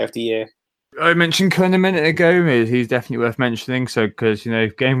for Player of the Year. I mentioned Kun a minute ago. He's definitely worth mentioning. So, because,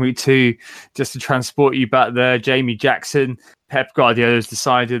 game week 2, just to transport you back there, Jamie Jackson Pep Guardiola has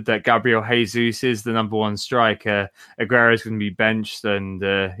decided that Gabriel Jesus is the number one striker. Aguero is going to be benched, and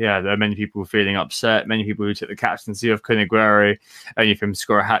there are many people feeling upset. Many people who took the captaincy of Kun Aguero only for him to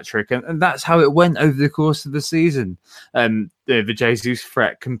score a hat trick, and that's how it went over the course of the season. The Jesus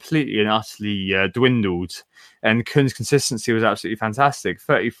threat completely and utterly dwindled, and Kun's consistency was absolutely fantastic.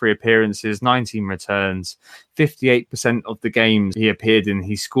 33 appearances, 19 returns, 58% of the games he appeared in,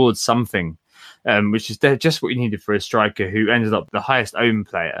 he scored something. Which is just what you needed for a striker who ended up the highest owned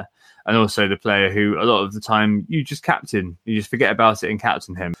player, and also the player who a lot of the time you just captain. You just forget about it and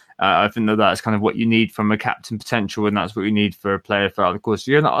captain him. I think that's kind of what you need from a captain potential, and that's what you need for a player throughout the course.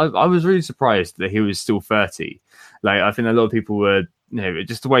 I was really surprised that he was still 30. Like, I think a lot of people were,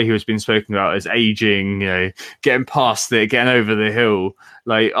 just the way he was being spoken about as aging, getting past it, getting over the hill.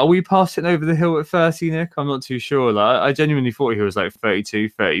 Like, are we passing over the hill at 30, Nick? I'm not too sure. Like, I genuinely thought he was like 32,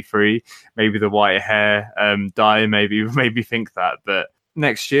 33. Maybe the white hair dye maybe made me think that. But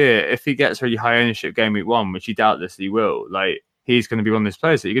next year, if he gets really high ownership game week 1, which he doubtlessly will, like, he's going to be one of those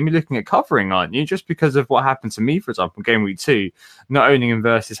players that you're going to be looking at covering, aren't you? Just because of what happened to me, for example, game week 2, not owning him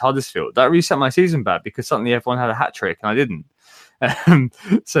versus Huddersfield. That really set my season back because suddenly everyone had a hat trick and I didn't.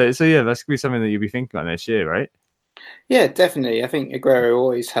 So that's going to be something that you'll be thinking about next year, right? Yeah, definitely. I think Aguero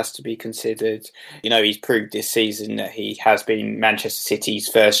always has to be considered. He's proved this season that he has been Manchester City's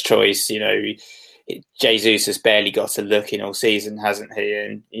first choice. Jesus has barely got a look in all season, hasn't he?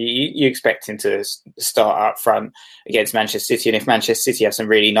 And you expect him to start up front against Manchester City. And if Manchester City have some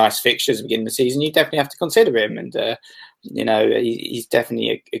really nice fixtures at the beginning of the season, you definitely have to consider him. And, he's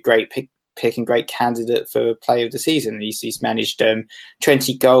definitely a great pick and great candidate for player of the season. He's managed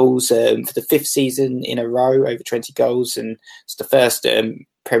 20 goals for the 5th season in a row, over 20 goals. And it's the first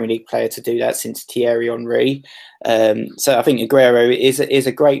Premier League player to do that since Thierry Henry. So I think Aguero is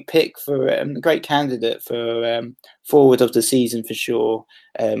a great pick for a great candidate for forward of the season for sure.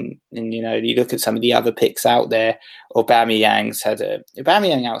 And you look at some of the other picks out there. Aubameyang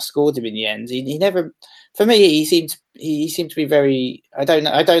outscored him in the end. He never, for me, he seemed to be very. I don't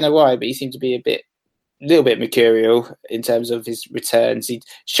know why, but he seemed to be a little bit mercurial in terms of his returns. He'd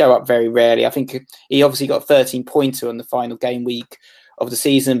show up very rarely. I think he obviously got a 13-pointer on the final game week of the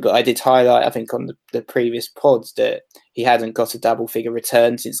season, but I did highlight, I think, on the previous pods that he hadn't got a double-figure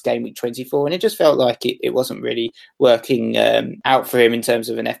return since game week 24, and it just felt like it wasn't really working out for him in terms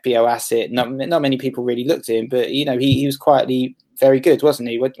of an FPL asset. Not many people really looked at him, but he was quietly very good, wasn't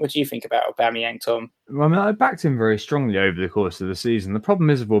he? What do you think about Aubameyang, Tom? Well, I mean, I backed him very strongly over the course of the season. The problem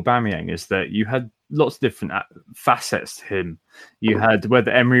is with Aubameyang is that you had lots of different facets to him. You had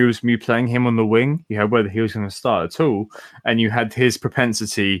whether Emery was going to be playing him on the wing, you had whether he was going to start at all, and you had his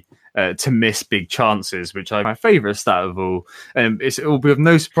propensity to miss big chances, which is my favourite stat of all. It will be of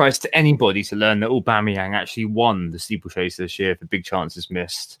no surprise to anybody to learn that Aubameyang actually won the steeplechase this year for big chances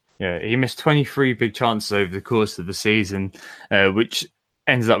missed. Yeah, he missed 23 big chances over the course of the season, which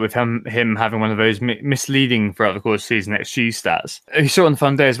ended up with him having one of those misleading throughout the course of the season XG stats. You saw on the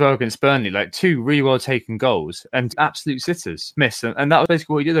fun day as well against Burnley, like 2 really well taken goals and absolute sitters missed. And that was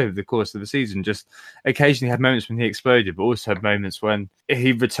basically what he did over the course of the season. Just occasionally had moments when he exploded, but also had moments when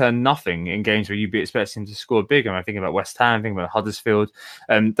he returned nothing in games where you'd be expecting him to score big. And I think about West Ham, thinking about Huddersfield,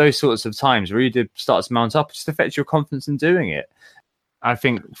 those sorts of times really did start to mount up. It just affects your confidence in doing it. I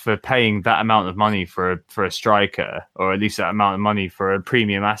think for paying that amount of money for a striker, or at least that amount of money for a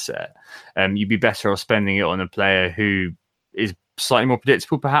premium asset, you'd be better off spending it on a player who is slightly more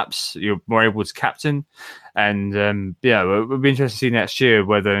predictable, perhaps. You're more able to captain. And we'll be interested to see next year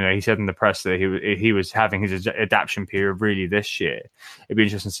whether, he said in the press that he was having his adaptation period really this year. It'd be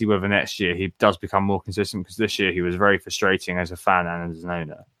interesting to see whether next year he does become more consistent, because this year he was very frustrating as a fan and as an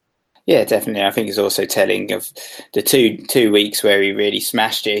owner. Yeah, definitely. I think it's also telling of the two weeks where he really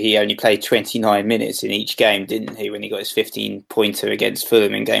smashed it. He only played 29 minutes in each game, didn't he, when he got his 15-pointer against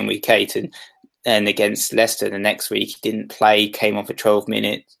Fulham in game week 8, and against Leicester the next week he didn't play, came on for 12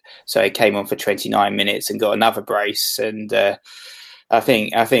 minutes. So he came on for 29 minutes and got another brace. And I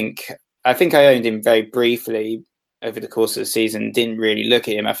think I owned him very briefly over the course of the season, didn't really look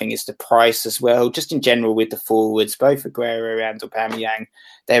at him. I think it's the price as well. Just in general with the forwards, both Aguero and Aubameyang,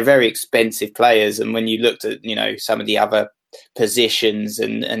 they're very expensive players. And when you looked at, some of the other positions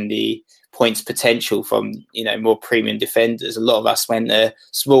and the points potential from, more premium defenders, a lot of us went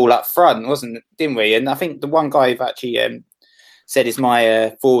small up front, didn't we? And I think the one guy who've actually said is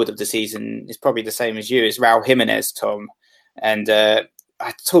my forward of the season is probably the same as you, is Raul Jimenez, Tom. And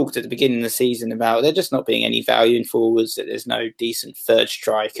I talked at the beginning of the season about there just not being any value in forwards, that there's no decent third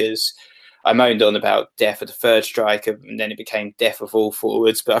strikers. I moaned on about death of the third striker, and then it became death of all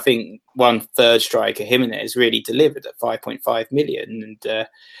forwards. But I think one third striker, Jimenez, really delivered at 5.5 million. And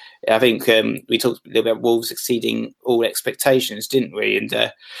I think we talked a little about Wolves exceeding all expectations, didn't we?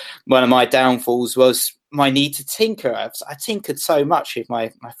 And one of my downfalls was my need to tinker. I tinkered so much with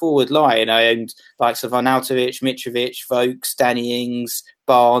my forward line. I owned likes of Arnautovic, Mitrovic, Vokes, Danny Ings,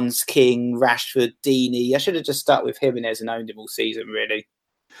 Barnes, King, Rashford, Deeney. I should have just stuck with Jimenez and owned him all season, really.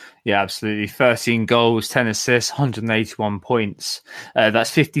 Yeah, absolutely. 13 goals, 10 assists, 181 points.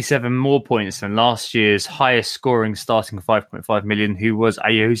 That's 57 more points than last year's highest scoring starting 5.5 million, who was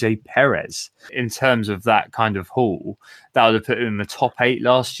Ayoze Perez. In terms of that kind of haul, that would have put him in the top 8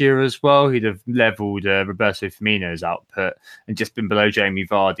 last year as well. He'd have levelled Roberto Firmino's output and just been below Jamie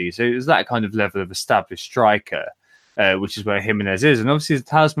Vardy. So it was that kind of level of established striker. Which is where Jimenez is. And obviously the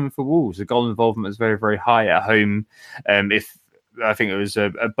talisman for Wolves. The goal involvement is very, very high at home. If I think it was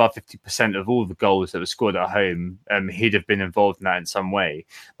above 50% of all the goals that were scored at home, he'd have been involved in that in some way.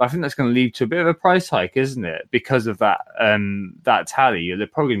 But I think that's going to lead to a bit of a price hike, isn't it? Because of that that tally, you're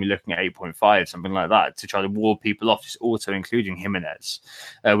probably going to be looking at 8.5, something like that, to try to ward people off, just auto including Jimenez,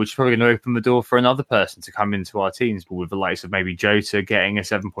 which is probably going to open the door for another person to come into our teams, but with the likes of maybe Jota getting a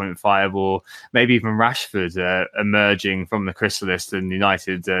 7.5, or maybe even Rashford emerging from the chrysalis and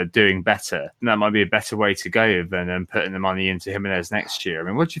United doing better. And that might be a better way to go than putting the money into Jimenez next year. I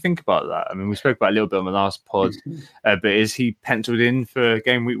mean, what do you think about that? I mean, we spoke about a little bit on the last pod, but is he penciled in for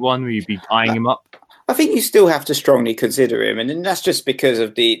game week 1? Will you be eyeing him up? I think you still have to strongly consider him, and that's just because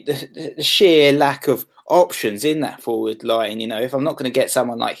of the sheer lack of options in that forward line. You know, if I'm not going to get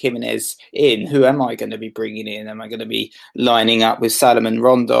someone like Jimenez in, who am I going to be bringing in? Am I going to be lining up with Salomon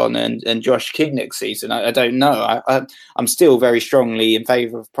Rondon and Josh King next season? I don't know. I'm still very strongly in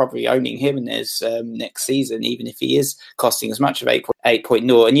favour of probably owning Jimenez next season, even if he is costing as much of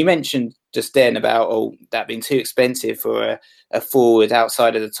 8.0. And you mentioned just then about that being too expensive for a forward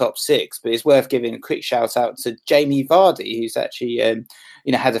outside of the top 6, but it's worth giving a quick shout out to Jamie Vardy, who's actually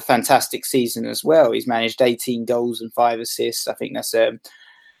had a fantastic season as well. He's managed 18 goals and 5 assists. I think that's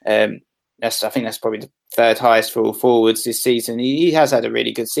probably the third highest for all forwards this season. He has had a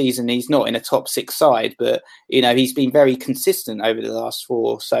really good season. He's not in a top 6 side, but he's been very consistent over the last 4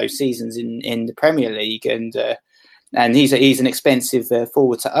 or so seasons in the Premier League, and he's an expensive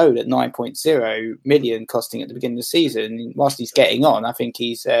forward to own at 9.0 million costing at the beginning of the season. And whilst he's getting on, I think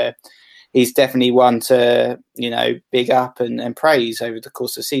he's definitely one to big up and praise over the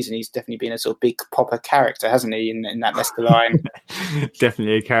course of the season. He's definitely been a sort of big popper character, hasn't he, in that Leicester line?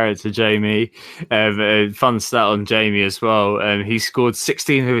 Definitely a character, Jamie. Fun stat on Jamie as well. He scored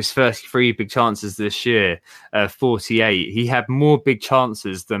 16 of his 33 big chances this year, 48. He had more big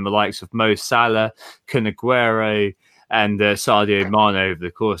chances than the likes of Mo Salah, Kun Aguero, and Sadio Mane over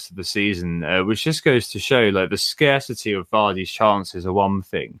the course of the season, which just goes to show the scarcity of Vardy's chances are one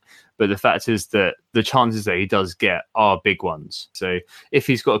thing, but the fact is that the chances that he does get are big ones. So if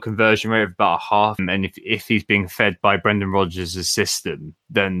he's got a conversion rate of about half, and if he's being fed by Brendan Rodgers' system,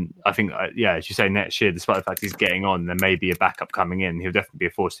 then I think, as you say, next year, despite the fact he's getting on, there may be a backup coming in. He'll definitely be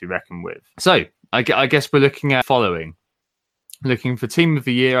a force to be reckoned with. So I guess we're looking at following. Looking for team of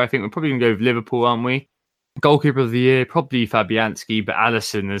the year, I think we're probably going to go with Liverpool, aren't we? Goalkeeper of the year, probably Fabianski, but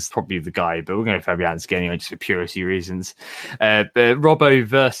Alisson is probably the guy. But we're going to Fabianski anyway, just for purity reasons. But Robbo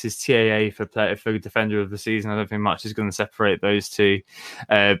versus TAA for defender of the season. I don't think much is going to separate those two.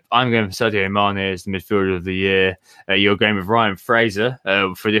 I'm going for Sadio Mane as the midfielder of the year. You're going with Ryan Fraser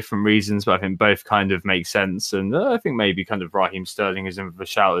for different reasons, but I think both kind of make sense. And I think maybe kind of Raheem Sterling is in with a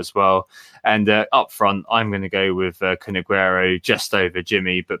shout as well. And up front, I'm going to go with Kun Aguero just over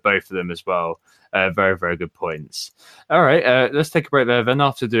Jimmy, but both of them as well. Very, very good points. All right, let's take a break there. Then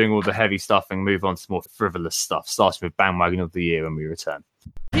after doing all the heavy stuff and move on to more frivolous stuff, starting with Bandwagon of the Year when we return.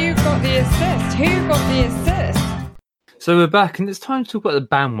 Who got the assist? Who got the assist? So we're back, and it's time to talk about the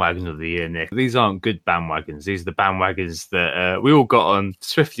bandwagon of the year, Nick. These aren't good bandwagons. These are the bandwagons that we all got on,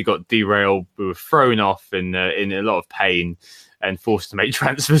 swiftly got derailed, we were thrown off in a lot of pain and forced to make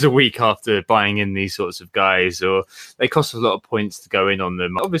transfers a week after buying in these sorts of guys, or they cost us a lot of points to go in on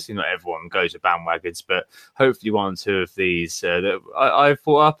them. Obviously, not everyone goes with bandwagons, but hopefully one or two of these that I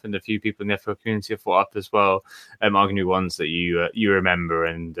thought up, and a few people in the FPL community have thought up as well, are going to be ones that you remember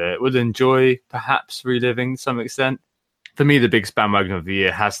and would enjoy perhaps reliving to some extent. For me, the biggest bandwagon of the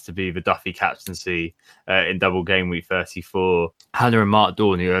year has to be the Duffy captaincy in double game week 34. Hannah and Mark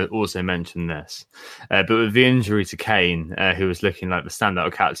Dorney also mentioned this. But with the injury to Kane, who was looking like the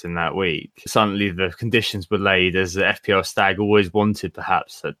standout captain that week, suddenly the conditions were laid as the FPL stag always wanted,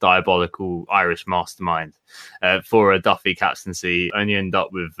 perhaps, a diabolical Irish mastermind for a Duffy captaincy. Only end up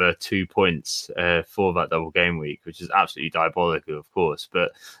with 2 points for that double game week, which is absolutely diabolical, of course.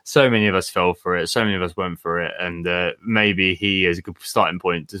 But so many of us fell for it. So many of us went for it. And maybe he is a good starting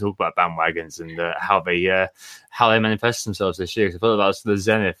point to talk about bandwagons and how they manifest themselves this year. Because I thought that was the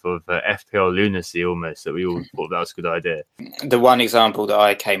zenith of FPL lunacy almost, that we all thought that was a good idea. The one example that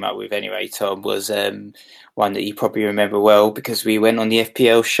I came up with anyway, Tom, was one that you probably remember well because we went on the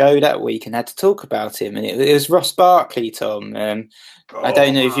FPL show that week and had to talk about him. And it was Ross Barkley, Tom. I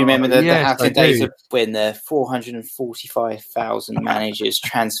don't know if you remember the happy days of when 445,000 managers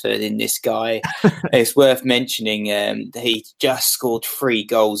transferred in this guy. It's worth mentioning that he just scored 3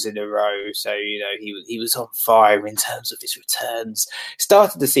 goals in a row. So, he was on fire in terms of his returns.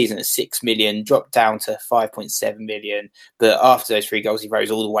 Started the season at 6 million, dropped down to 5.7 million. But after those 3 goals, he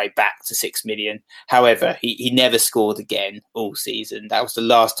rose all the way back to 6 million. However, he never scored again all season. That was the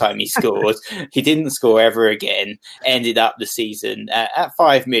last time he scored. He didn't score ever again. Ended up the season at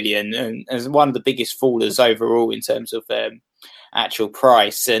 5 million and as one of the biggest fallers overall in terms of actual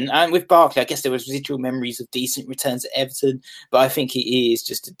price. And with Barkley, I guess there was residual memories of decent returns at Everton, but I think he is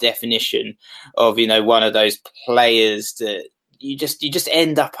just a definition of, one of those players that you just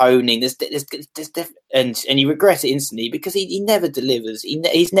end up owning. And you regret it instantly because he never delivers.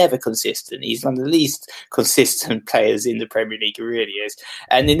 He's never consistent. He's one of the least consistent players in the Premier League. He really is.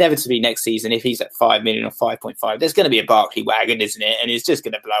 And inevitably next season, if he's at 5 million or 5.5, there's going to be a Barkley wagon, isn't it? And it's just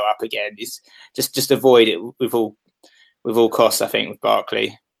going to blow up again. It's just avoid it with all costs, I think, with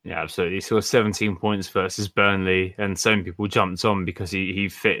Barkley. Yeah, absolutely. He scored 17 points versus Burnley, and some people jumped on because he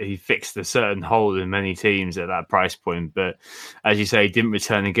fixed a certain hole in many teams at that price point. But as you say, he didn't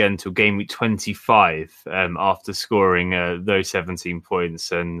return again until game week 25 after scoring those 17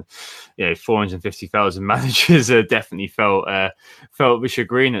 points. And 450,000 managers definitely felt the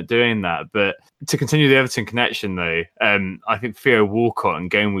chagrin at doing that. But to continue the Everton connection, though, I think Theo Walcott in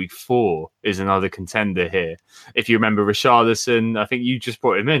game week 4 is another contender here. If you remember Richarlison, I think you just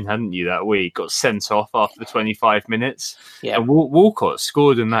brought him in, hadn't you, that week? Got sent off after 25 minutes. Yeah. And Walcott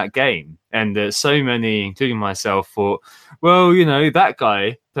scored in that game. And so many, including myself, thought, well, that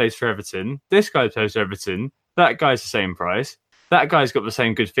guy plays for Everton. This guy plays for Everton. That guy's the same price. That guy's got the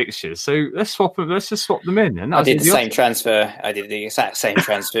same good fixtures, so let's just swap them in. And I did the same transfer. I did the exact same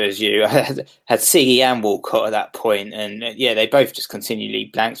transfer as you. I had Siggy and Walcott at that point, and they both just continually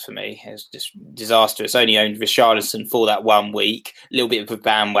blanked for me. It was just disastrous. Only owned Richarlison for that 1 week. A little bit of a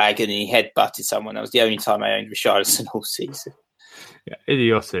bandwagon, and he head-butted someone. That was the only time I owned Richarlison all season. Yeah,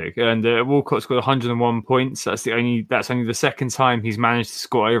 idiotic. And Walcott scored 101 points. That's only the second time he's managed to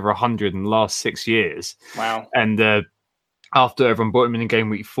score over 100 in the last 6 years. Wow. And after everyone brought him in game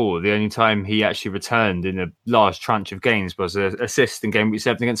week 4, the only time he actually returned in a large tranche of games was an assist in game week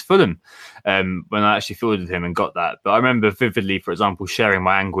 7 against Fulham, when I actually fielded him and got that. But I remember vividly, for example, sharing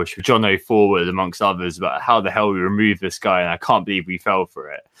my anguish with John O'Forward, amongst others, about how the hell we removed this guy, and I can't believe we fell for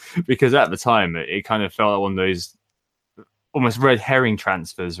it. Because at the time, it kind of felt like one of those almost red herring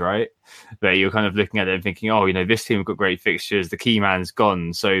transfers, right? Where you're kind of looking at it and thinking, this team have got great fixtures, the key man's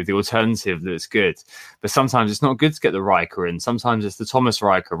gone, so the alternative looks good. But sometimes it's not good to get the Riker in. Sometimes it's the Thomas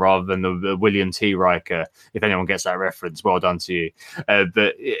Riker rather than the William T. Riker. If anyone gets that reference, well done to you.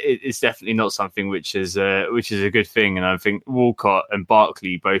 But it's definitely not something which is a good thing. And I think Walcott and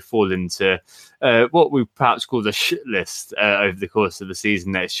Barkley both fall into what we perhaps call the shit list over the course of the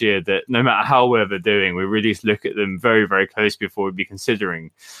season next year, that no matter how well they're doing, we really look at them very, very close before we'd be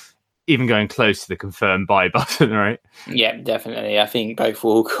considering even going close to the confirm buy button, right? Yeah, definitely. I think both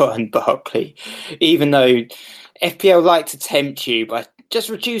Walcott and Barkley, even though FPL like to tempt you by just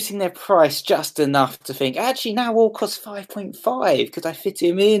reducing their price just enough to think, actually, now Walcott's 5.5. Could I fit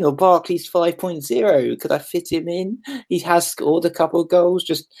him in? Or Barkley's 5.0. Could I fit him in? He has scored a couple of goals.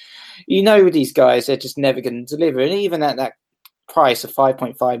 Just, these guys, they're just never going to deliver. And even at that price of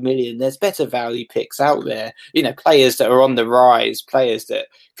 5.5 million, there's better value picks out there. Players that are on the rise, players that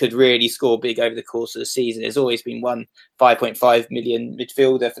could really score big over the course of the season. There's always been one 5.5 million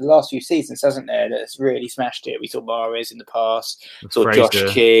midfielder for the last few seasons, hasn't there, that's really smashed it. We saw Mahrez in the past, saw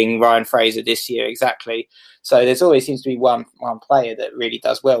Josh King, Ryan Fraser this year, exactly. So there's always seems to be one player that really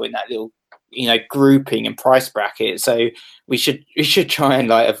does well in that little grouping and price bracket. So we should try and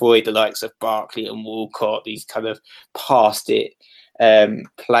avoid the likes of Barkley and Walcott, these kind of past it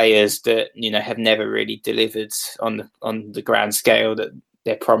players that have never really delivered on the grand scale that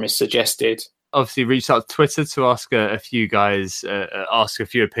their promise suggested. Obviously reached out to Twitter to ask a few guys, ask a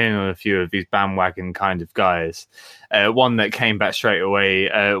few opinion on a few of these bandwagon kind of guys. One that came back straight away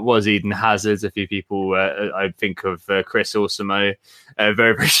was Eden Hazard. A few people, I think of Chris Osimo, very,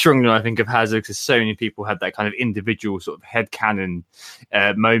 very strongly I think of Hazard, because so many people had that kind of individual sort of headcanon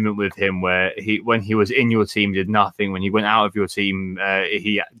moment with him where when he was in your team, did nothing. When he went out of your team,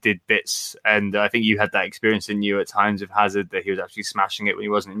 he did bits. And I think you had that experience in you at times of Hazard, that he was actually smashing it when he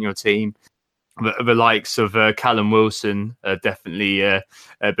wasn't in your team. The likes of Callum Wilson definitely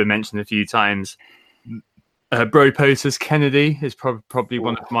been mentioned a few times. Bro Potus Kennedy is probably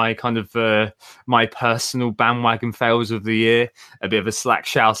one of my kind of my personal bandwagon fails of the year. A bit of a slack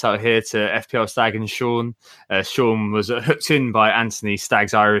shout out here to FPL Stag and Sean. Sean was hooked in by Anthony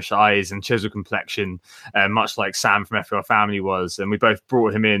Stag's Irish eyes and chisel complexion, much like Sam from FPL Family was, and we both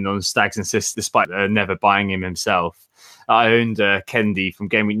brought him in on Stag's insist despite never buying him himself. I owned Kendi from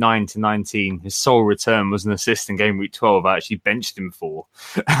game week 9 to 19. His sole return was an assist in game week 12. I actually benched him for.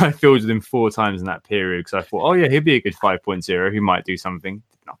 I fielded him 4 times in that period because I thought, oh yeah, he'll be a good 5.0. He might do something.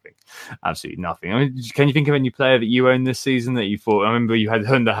 Nothing. Absolutely nothing. I mean, can you think of any player that you owned this season that you thought? I remember you had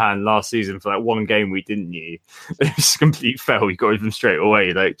Hunderhan last season for like one game week, didn't you? It was a complete fail. You got rid of him straight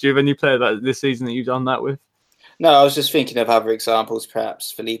away. Like, do you have any player this season that you've done that with? No, I was just thinking of other examples.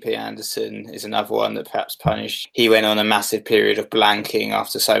 Perhaps Felipe Anderson is another one that perhaps punished. He went on a massive period of blanking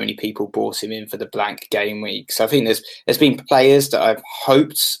after so many people bought him in for the blank game week. So I think there's been players that I've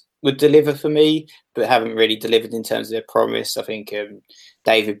hoped would deliver for me, but haven't really delivered in terms of their promise. I think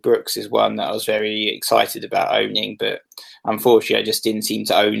David Brooks is one that I was very excited about owning, but unfortunately I just didn't seem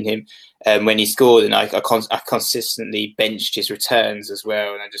to own him. When he scored, and I consistently benched his returns as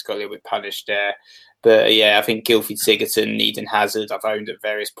well, and I just got a little bit punished there. But yeah, I think Gylfi Sigurdsson, Eden Hazard, I've owned at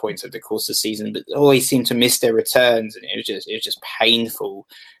various points over the course of the season, but always seem to miss their returns, and it was just painful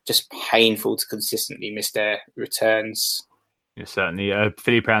to consistently miss their returns. Yeah, certainly.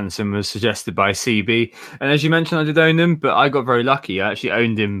 Felipe Anderson was suggested by CB, and as you mentioned, I did own him, but I got very lucky. I actually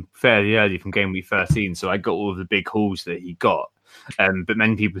owned him fairly early from game week 13, so I got all of the big hauls that he got. But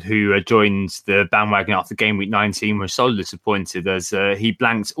many people who joined the bandwagon after game week 19 were solely disappointed, as he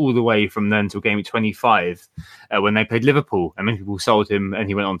blanked all the way from then until game week 25 when they played Liverpool, and many people sold him and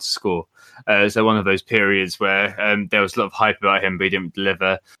he went on to score. So one of those periods where there was a lot of hype about him, but he didn't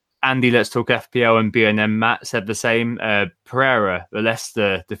deliver. Andy, Let's Talk FPL and BNM Matt said the same. Pereira, the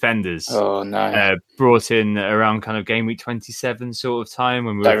Leicester defenders, brought in around kind of game week 27 sort of time.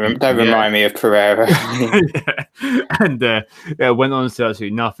 When we don't remind me of Pereira. And went on to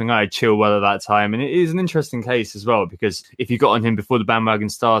absolutely nothing. I had Chilwell at that time, and it is an interesting case as well, because if you got on him before the bandwagon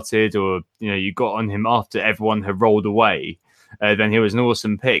started, or you got on him after everyone had rolled away, then he was an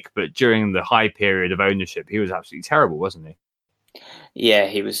awesome pick. But during the high period of ownership, he was absolutely terrible, wasn't he? Yeah,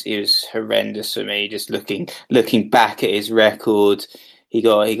 he was horrendous for me. Just looking back at his record, he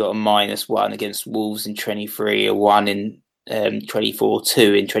got a -1 against Wolves in 23, a 1 in 24,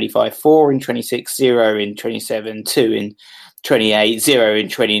 2 in 25, 4 in 26, 0 in 27, 2 in 28, 0 in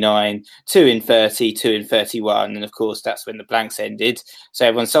 29, 2 in 30, 2 in 31, and of course that's when the blanks ended. So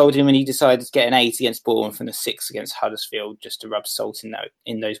everyone sold him, and he decided to get an 8 against Bournemouth and a 6 against Huddersfield just to rub salt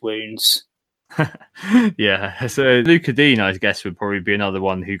in those wounds. Yeah, so Luca Dean, I guess, would probably be another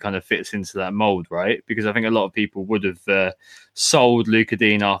one who kind of fits into that mold, right? Because I think a lot of people would have sold Luca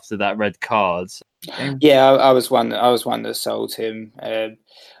Dean after that red card. Yeah, I was one that sold him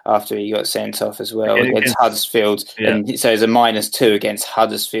after he got sent off as well against Huddersfield. Yeah. And so there's a -2 against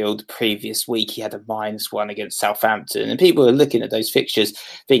Huddersfield. The previous week he had a -1 against Southampton, and people are looking at those fixtures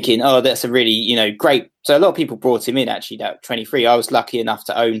thinking, oh, that's a really great. So a lot of people brought him in actually. That 23, I was lucky enough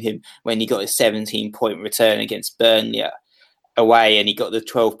to own him when he got his 17-point return against Burnley away, and he got the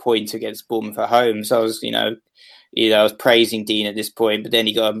 12 points against Bournemouth at home. So I was I was praising Dean at this point, but then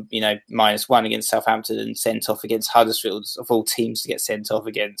he got -1 against Southampton and sent off against Huddersfield, of all teams to get sent off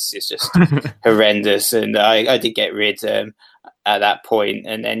against. It's just horrendous, and I did get rid at that point.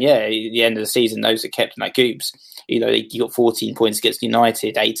 And then at the end of the season, those that kept him like Goops, he got 14 points against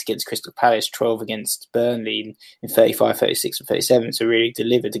United, 8 against Crystal Palace, 12 against Burnley in 35, 36, and 37. So really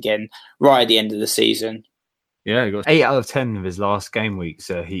delivered again right at the end of the season. Yeah, he got 8 out of 10 of his last game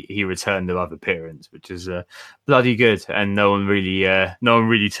weeks. He returned above appearance, which is bloody good. And no one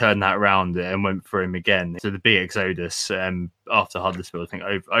really turned that around and went for him again. So the big exodus after Huddersfield, I think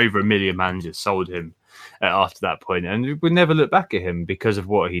over 1 million managers sold him after that point, and we'd never look back at him because of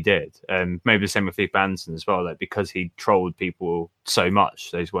what he did. Maybe the same with Filip Anderson as well, like because he trolled people so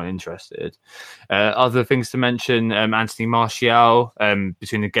much, those weren't interested. Other things to mention: Anthony Martial,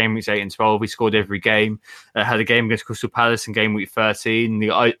 between the game weeks 8 and 12, he scored every game. Had a game against Crystal Palace in game week 13, the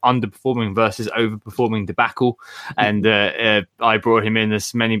underperforming versus overperforming debacle, and I brought him in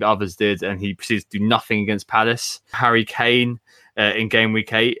as many others did, and he proceeded to do nothing against Palace. Harry Kane in game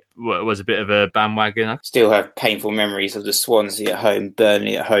week 8 was a bit of a bandwagon. I still have painful memories of the Swansea at home,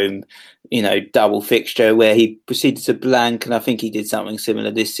 Burnley at home, double fixture where he proceeded to blank, and I think he did something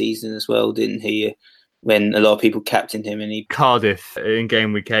similar this season as well, didn't he? When a lot of people captained him, and he Cardiff in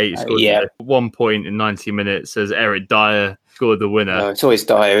game week 8 scored 1 point in 90 minutes as Eric Dyer scored the winner. Oh, it's always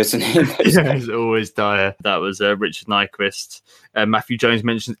Dyer, isn't it? Yeah, it's always Dyer. That was Richard Nyquist. Matthew Jones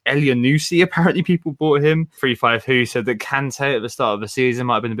mentioned Elianusi. Apparently, people bought him. 35 Who said that Kante at the start of the season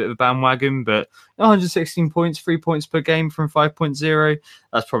might have been a bit of a bandwagon, but 116 points, 3 points per game from 5.0.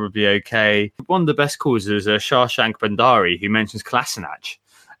 That's probably okay. One of the best calls is Shashank Bandari, who mentions Kolasinac,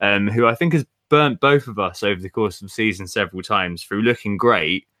 who I think has burnt both of us over the course of the season several times through looking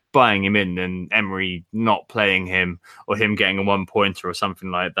great, buying him in, and Emery not playing him or him getting a 1-pointer or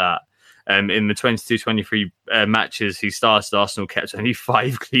something like that. In the 22-23 matches he started, Arsenal kept only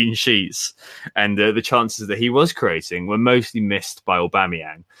 5 clean sheets, and the chances that he was creating were mostly missed by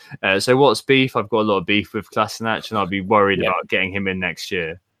Aubameyang. So what's beef? I've got a lot of beef with Kolasinac, and I'll be worried about getting him in next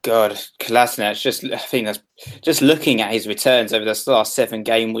year. God, Kolasinac, I think that's just looking at his returns over the last 7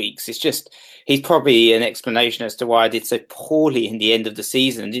 game weeks. He's probably an explanation as to why I did so poorly in the end of the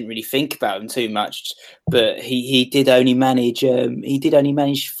season and didn't really think about him too much. But he did only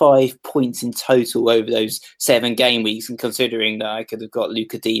manage 5 points in total over those 7 game weeks. And considering that I could have got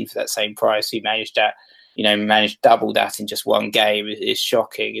Luca Dean for that same price, who managed double that in just 1 game, is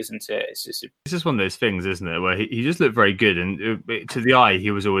shocking, isn't it? It's just one of those things, isn't it, where he just looked very good, and to the eye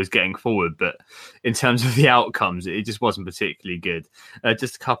he was always getting forward, but in terms of the outcomes it just wasn't particularly good.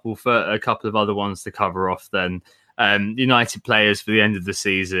 Just a couple of other ones to cover off then. United players for the end of the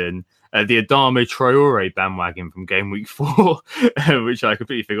season. The Adama Traore bandwagon from game week 4, which I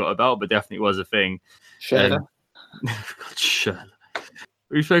completely forgot about, but definitely was a thing. Sure.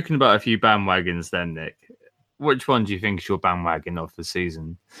 We've spoken about a few bandwagons then, Nick. Which one do you think is your bandwagon of the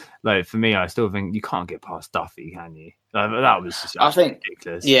season? Like, for me, I still think you can't get past Duffy, can you? That was just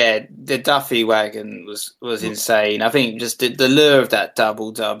ridiculous. Yeah, the Duffy wagon was insane. I think just the lure of that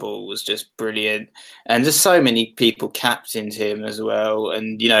double-double was just brilliant. And just so many people captained him as well.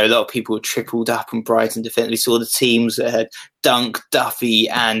 And, a lot of people tripled up on Brighton defence. We saw the teams that had Dunk, Duffy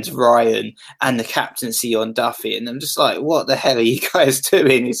and Ryan and the captaincy on Duffy. And I'm just like, what the hell are you guys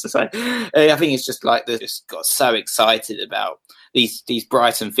doing? It's just like, I think it's just like they just got so excited about these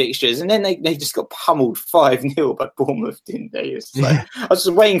Brighton fixtures, and then they just got pummeled 5-0 by Bournemouth, didn't they? It's like, I was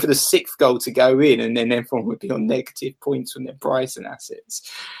just waiting for the 6th goal to go in, and then everyone would be on negative points from their Brighton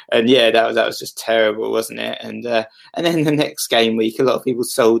assets. And yeah, that was just terrible, wasn't it? And then the next game week, a lot of people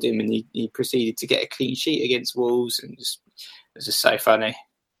sold him, and he proceeded to get a clean sheet against Wolves, and it was just so funny.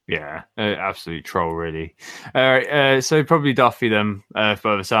 Yeah, absolute troll, really. So probably Duffy then,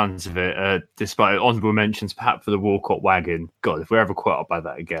 for the sounds of it, despite honourable mentions, perhaps for the Walcott wagon. God, if we're ever caught up by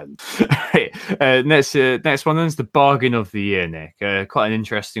that again. Next one then is the bargain of the year, Nick. Quite an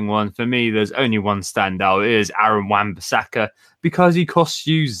interesting one. For me, there's only one standout. It is Aaron Wan-Bissaka, because he costs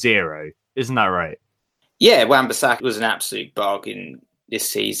you 0. Isn't that right? Yeah, Wan-Bissaka was an absolute bargain this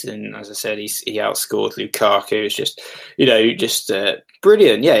season. As I said, he outscored Lukaku. It's just,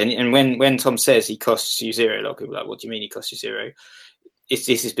 brilliant. Yeah, and when Tom says he costs you 0, a lot of people are like, what do you mean he costs you 0? This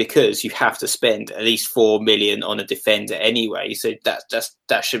is because you have to spend at least 4 million on a defender anyway. So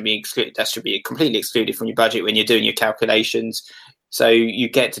that should be excluded. That should be completely excluded from your budget when you're doing your calculations. So you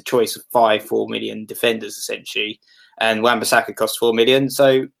get the choice of 4 million defenders essentially, and Wan-Bissaka costs 4 million,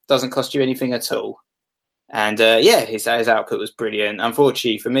 so it doesn't cost you anything at all. And his output was brilliant.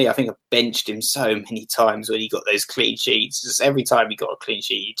 Unfortunately for me, I think I benched him so many times when he got those clean sheets. Just every time he got a clean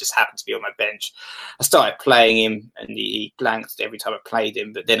sheet, he just happened to be on my bench. I started playing him, and he blanked every time I played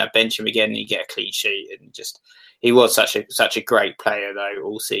him. But then I bench him again, and he get a clean sheet. And he was such a great player though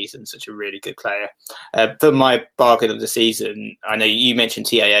all season, such a really good player. For my bargain of the season, I know you mentioned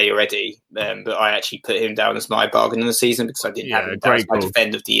TAA already, but I actually put him down as my bargain of the season because I didn't have him as my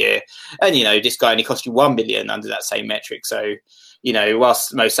defender of the year. And this guy only cost you 1 million under that same metric, so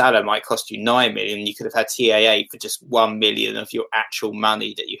whilst Mo Salah might cost you 9 million, you could have had TAA for just 1 million of your actual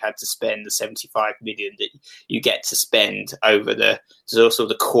money that you had to spend, the 75 million that you get to spend over the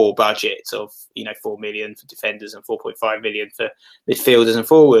core budget of 4 million for defenders and 4.5 million for midfielders and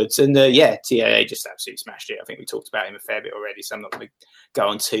forwards. And TAA just absolutely smashed it. I think we talked about him a fair bit already, so I'm not going to go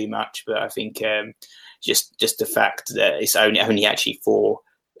on too much. But I think just the fact that it's only actually 4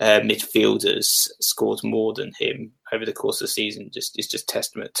 midfielders scored more than him over the course of the season is just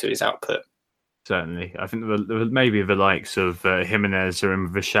testament to his output. Certainly. I think maybe the likes of Jimenez are in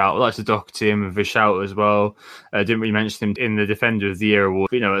with a shout. I like to Doherty in with a shout as well. Didn't really mention him in the Defender of the Year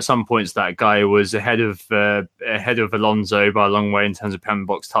award. At some points that guy was ahead of Alonso by a long way in terms of pen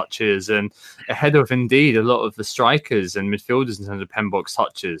box touches, and ahead of indeed a lot of the strikers and midfielders in terms of pen box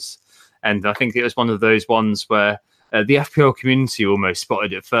touches. And I think it was one of those ones where the FPL community almost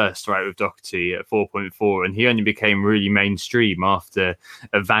spotted it first, right, with Doherty at 4.4, and he only became really mainstream after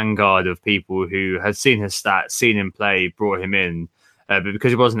a vanguard of people who had seen his stats, seen him play, brought him in. But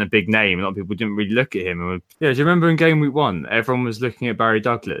because he wasn't a big name, a lot of people didn't really look at him. Do you remember in game week 1, everyone was looking at Barry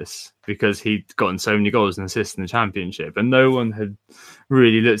Douglas because he'd gotten so many goals and assists in the Championship, and no one had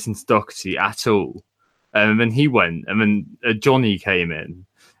really looked into Doherty at all. And then he went, and then Johnny came in.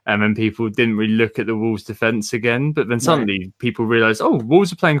 And then people didn't really look at the Wolves defence again. But then suddenly people realised,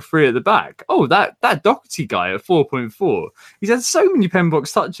 Wolves are playing 3 at the back. That Doherty guy at 4.4, he's had so many pen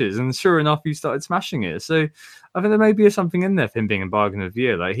box touches, and sure enough, he started smashing it. So I think there may be something in there for him being a bargain of the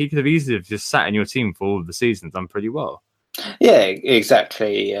year. Like, he could have easily just sat in your team for all of the season and done pretty well. Yeah,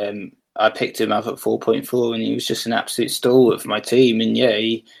 exactly. I picked him up at 4.4 and he was just an absolute stalwart for my team. And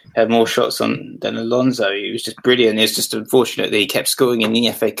he had more shots on than Alonso. He was just brilliant. It's just unfortunate that he kept scoring in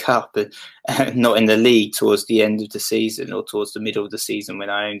the FA Cup and not in the league towards the end of the season or towards the middle of the season when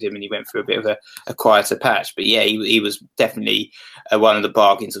I owned him, and he went through a bit of a quieter patch. But he was definitely one of the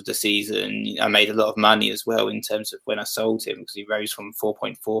bargains of the season. I made a lot of money as well in terms of when I sold him, because he rose from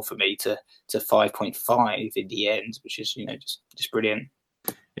 4.4 for me to 5.5 in the end, which is just brilliant.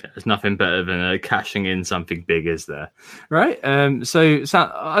 Yeah, there's nothing better than cashing in something big, is there? Right? So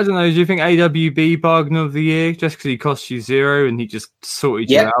I don't know. Do you think AWB bargain of the year just because he cost you 0 and he just sorted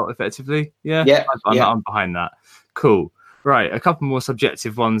you out effectively? Yeah. I'm behind that. Cool. Right, a couple more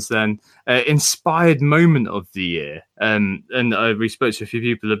subjective ones then. Inspired moment of the year. And we spoke to a few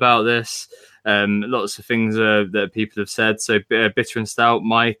people about this. Lots of things that people have said. So Bitter and Stout,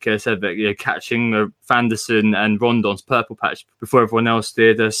 Mike said that catching Fanderson and Rondon's purple patch before everyone else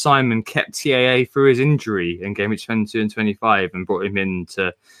did. Simon kept TAA through his injury in game week 22 and 25 and brought him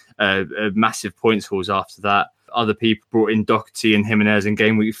into massive points hauls after that. Other people brought in Doherty and Jimenez in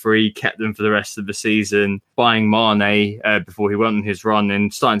game week 3, kept them for the rest of the season, buying Mane before he went on his run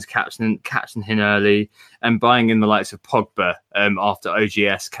and starting to captain him early, and buying in the likes of Pogba after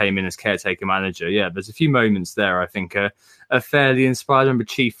OGS came in as caretaker manager. Yeah, there's a few moments there, I think, are fairly inspired. Remember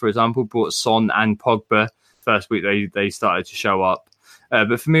Chief, for example, brought Son and Pogba. First week they started to show up.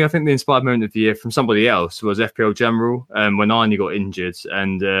 But for me, I think the inspired moment of the year from somebody else was FPL General when Arnie got injured,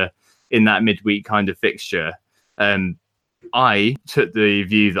 and in that midweek kind of fixture, I took the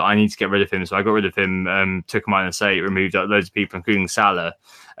view that I need to get rid of him. So I got rid of him, took a -8, removed loads of people, including Salah,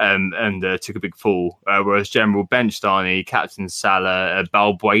 and took a big fall. Whereas General benched Arnie, captain Salah,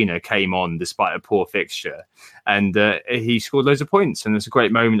 Balbuena came on despite a poor fixture. And he scored loads of points. And it's a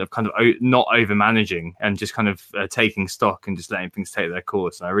great moment of kind of not over-managing and just kind of taking stock and just letting things take their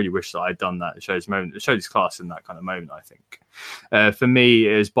course. And I really wish that I'd done that. It showed his class in that kind of moment, I think. For me,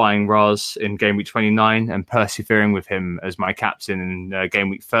 it was buying Raz in game week 29 and persevering with him as my captain in game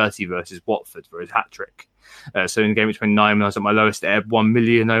week 30 versus Watford for his hat-trick. So in game week 29, when I was at my lowest ebb, 1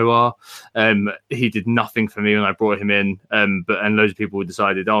 million OR, he did nothing for me when I brought him in. And loads of people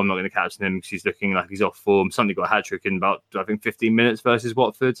decided, I'm not going to captain him because he's looking like he's off form. Suddenly got a hat-trick in about, I think, 15 minutes versus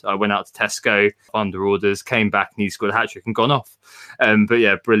Watford. I went out to Tesco, under orders, came back, and he scored a hat-trick and gone off. But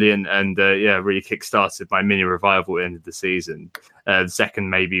yeah, brilliant. And really kick-started my mini revival at the end of the season. The second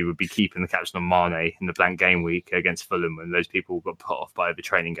maybe would be keeping the captain on Mane in the blank game week against Fulham when those people got put off by the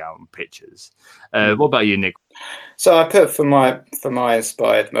training ground pictures. What about you, Nick? So I put for my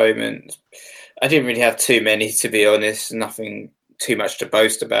inspired moment, I didn't really have too many, to be honest. Nothing too much to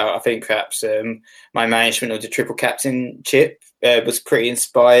boast about. I think perhaps my management of the triple captainship was pretty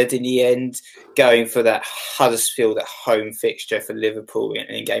inspired in the end, going for that Huddersfield at home fixture for Liverpool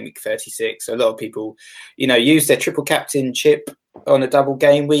in game week 36. So a lot of people, used their triple captainship on a double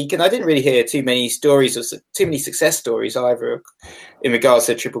game week, and I didn't really hear too many stories or too many success stories either in regards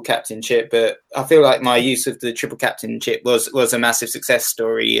to triple captainship. But I feel like my use of the triple captainship was a massive success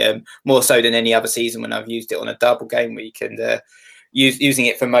story, more so than any other season when I've used it on a double game week. And using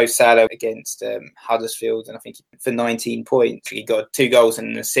it for Mo Salah against Huddersfield, and I think for 19 points, he got 2 goals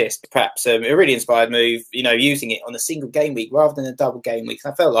and an assist. Perhaps a really inspired move, using it on a single game week rather than a double game week.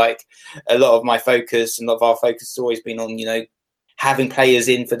 And I felt like a lot of my focus and a lot of our focus has always been on, having players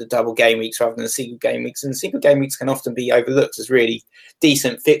in for the double game weeks rather than the single game weeks. And single game weeks can often be overlooked as really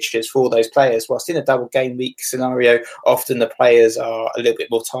decent fixtures for those players. Whilst in a double game week scenario, often the players are a little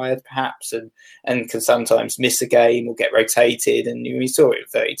bit more tired perhaps and can sometimes miss a game or get rotated. And we saw it in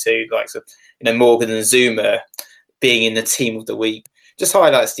 32, like Morgan and Zuma being in the team of the week. Just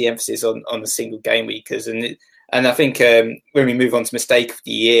highlights the emphasis on the single game weekers. And I think when we move on to mistake of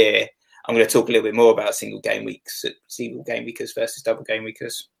the year, I'm going to talk a little bit more about single game weekers versus double game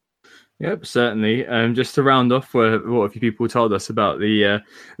weekers. Yep, certainly. Just to round off what a few people told us about the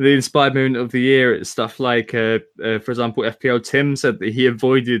inspired moment of the year, it's stuff like, for example, FPL Tim said that he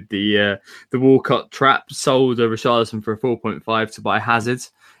avoided the Walcott trap, sold Richarlison for a 4.5 to buy Hazard.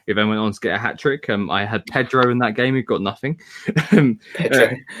 He then went on to get a hat-trick. I had Pedro in that game. He got nothing.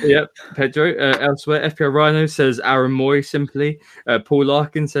 Pedro. Pedro. Elsewhere, FPL Rhino says Aaron Moy simply. Paul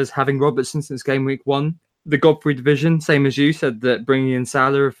Larkin says having Robertson since game week 1. The Godfrey division, same as you, said that bringing in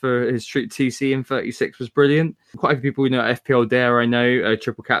Salah for his street TC in 36 was brilliant. Quite a few people FPL Dare, I know,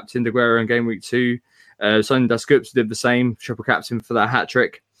 triple captain Aguero in game week 2. Sonny Dasgupta did the same, triple captain for that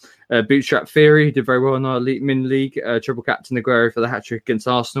hat-trick. Bootstrap Theory did very well in our Elite Min League, triple captain Aguero for the hat-trick against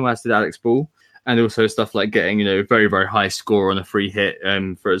Arsenal, as did Alex Ball. And also stuff like getting, a very, very high score on a free hit.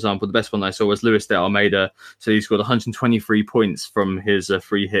 For example, the best one I saw was Luis de Almeida. So he scored 123 points from his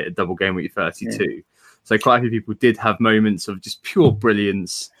free hit at double game week 32. Yeah. So quite a few people did have moments of just pure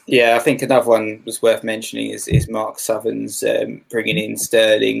brilliance. Yeah, I think another one was worth mentioning is Mark Southerns bringing in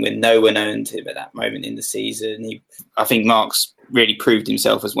Sterling when no one owned him at that moment in the season. I think Mark's really proved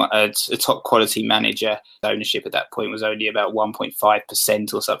himself as a top quality manager. Ownership at that point was only about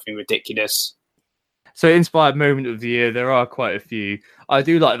 1.5% or something ridiculous. So inspired moment of the year, there are quite a few. I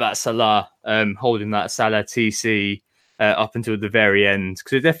do like that Salah, holding that Salah TC up until the very end,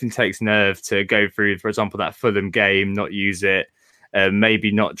 because it definitely takes nerve to go through, for example, that Fulham game, not use it,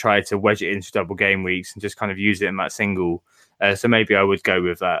 maybe not try to wedge it into double game weeks and just kind of use it in that single. So maybe I would go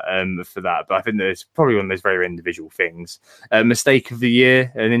with that for that. But I think there's probably one of those very individual things. Mistake of the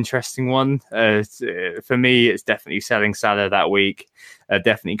year, an interesting one. For me, it's definitely selling Salah that week.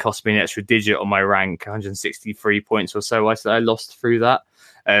 Definitely cost me an extra digit on my rank, 163 points or so. I lost through that.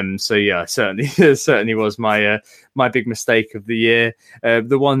 So yeah, certainly was my big mistake of the year.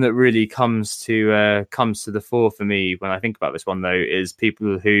 The one that really comes to the fore for me when I think about this one, though, is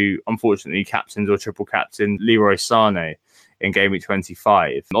people who unfortunately captained or triple captained Leroy Sané in game week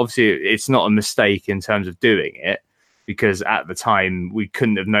 25. Obviously, it's not a mistake in terms of doing it, because at the time we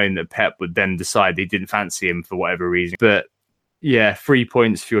couldn't have known that Pep would then decide he didn't fancy him for whatever reason. But yeah, 3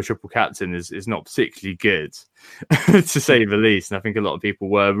 points for your triple captain is not particularly good, to say the least. And I think a lot of people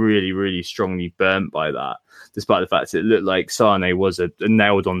were really, really strongly burnt by that, despite the fact it looked like Sané was a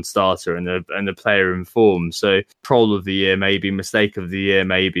nailed-on starter and a player in form. So troll of the year, maybe, mistake of the year,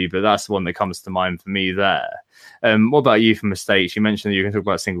 maybe, but that's the one that comes to mind for me there. What about you for mistakes? You mentioned that you can talk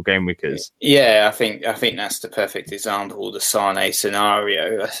about single game weekers. Yeah, I think that's the perfect example, the Sané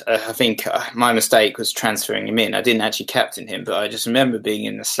scenario. I think my mistake was transferring him in. I didn't actually captain him, but I just remember being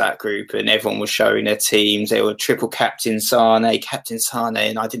in the Slack group and everyone was showing their teams. They were triple captain Sané,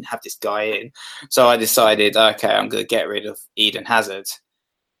 and I didn't have this guy in. So I decided, okay, I'm going to get rid of Eden Hazard,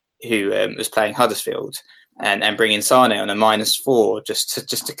 who was playing Huddersfield, and bring in Sané on a -4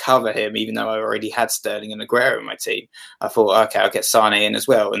 just to cover him, even though I already had Sterling and Aguero in my team. I thought, okay, I'll get Sané in as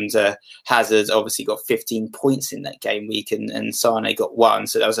well. And Hazard obviously got 15 points in that game week, and Sané got 1.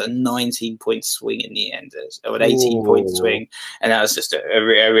 So that was a 19-point swing in the end, or an 18-point swing. And that was just a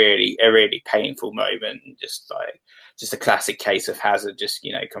really painful moment. Just a classic case of Hazard just,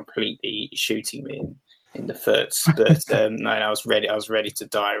 completely shooting me in the foot. But no, I was ready to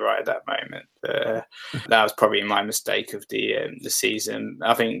die right at that moment. That was probably my mistake of the season.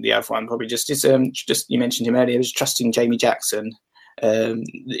 I think the other one probably just you mentioned him earlier, was trusting Jamie Jackson.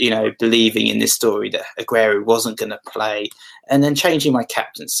 Believing in this story that Aguero wasn't going to play, and then changing my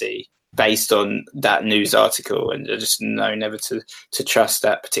captaincy based on that news article, and I just know never to trust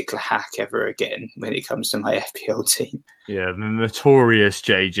that particular hack ever again when it comes to my FPL team. Yeah, the notorious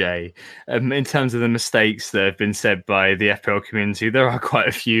JJ. In terms of the mistakes that have been said by the FPL community, there are quite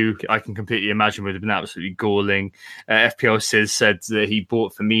a few I can completely imagine would have been absolutely galling. FPL Sis said that he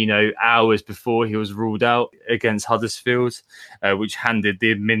bought Firmino hours before he was ruled out against Huddersfield, which handed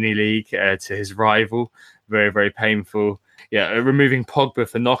the mini league to his rival. Very, very painful. Yeah, removing Pogba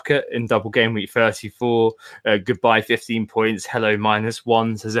for Knocker in double game week 34. Goodbye 15 points. Hello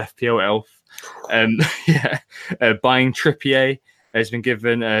 -1, says FPL Elf. Buying Trippier has been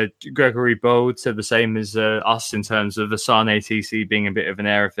given. Gregory Bold said the same as us in terms of the Sane TC being a bit of an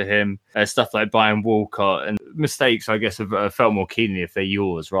error for him. Stuff like buying Walcott and mistakes, I guess, have felt more keenly if they're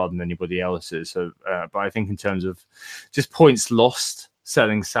yours rather than anybody else's. So, but I think in terms of just points lost,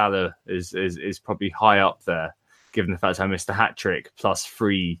 selling Salah is probably high up there, given the fact I missed a hat-trick plus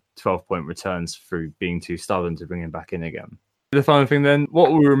 3 12-point returns through being too stubborn to bring him back in again. The final thing then, what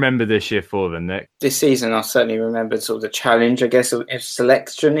will we remember this year for then, Nick? This season, I certainly remember sort of the challenge, I guess, of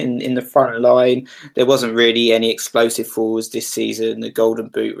selection in the front line. There wasn't really any explosive forwards this season. The Golden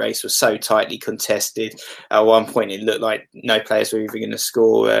Boot race was so tightly contested. At one point, it looked like no players were even going to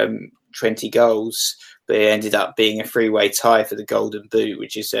score 20 goals. But it ended up being a three-way tie for the Golden Boot,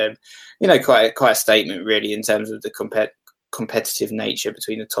 which is, quite a statement, really, in terms of the competitive nature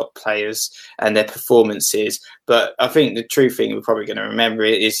between the top players and their performances. But I think the true thing we're probably going to remember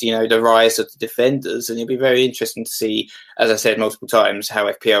is, the rise of the defenders. And it'll be very interesting to see, as I said multiple times, how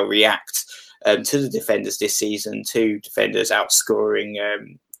FPL reacts to the defenders this season, to defenders outscoring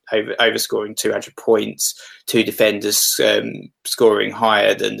overscoring 200 points, 2 defenders scoring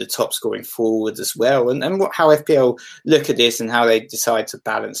higher than the top scoring forwards as well, and how FPL look at this and how they decide to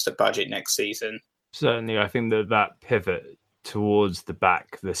balance the budget next season. Certainly, I think that pivot towards the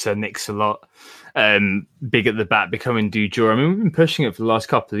back, the Sir Mix-a-Lot, big at the back, becoming du jour. I mean, we've been pushing it for the last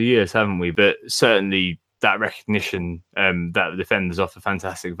couple of years, haven't we? But certainly that recognition that the defenders offer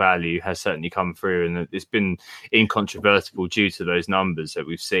fantastic value has certainly come through, and it's been incontrovertible due to those numbers that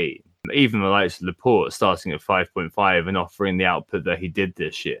we've seen. Even the likes of Laporte starting at 5.5 and offering the output that he did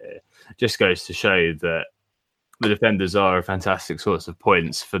this year just goes to show that the defenders are a fantastic source of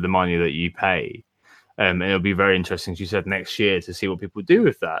points for the money that you pay. And it'll be very interesting, as you said, next year to see what people do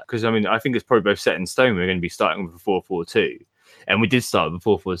with that. Because, I think it's probably both set in stone. We're going to be starting with a 4-4-2. And we did start with a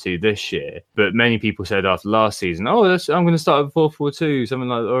 4-4-2 this year. But many people said after last season, I'm going to start with a 4-4-2, something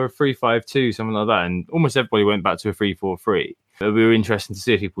like, or a 3-5-2, something like that. And almost everybody went back to a 3-4-3. It'll be interesting to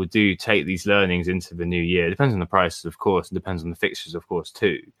see if people do take these learnings into the new year. It depends on the prices, of course, and depends on the fixtures, of course,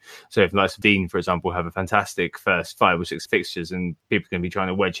 too. So if like Dean, for example, have a fantastic first 5 or 6 fixtures, and people are going to be trying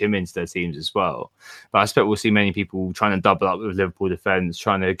to wedge him into their teams as well. But I expect we'll see many people trying to double up with Liverpool defence,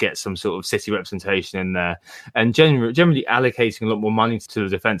 trying to get some sort of City representation in there, and generally allocating a lot more money to the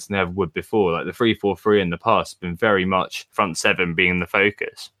defence than they ever would before. Like the 3-4-3 in the past has been very much front 7 being the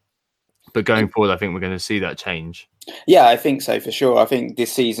focus. But going forward, I think we're going to see that change. Yeah, I think so for sure. I think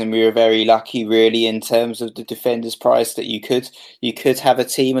this season we were very lucky, really, in terms of the defenders' price that you could have a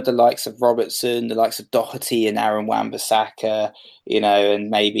team of the likes of Robertson, the likes of Doherty and Aaron Wan-Bissaka, and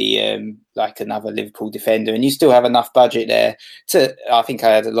maybe like another Liverpool defender, and you still have enough budget there to. I think I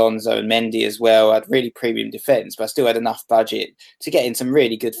had Alonso and Mendy as well. I had really premium defence, but I still had enough budget to get in some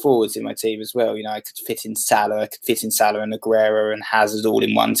really good forwards in my team as well. I could fit in Salah, and Aguero and Hazard all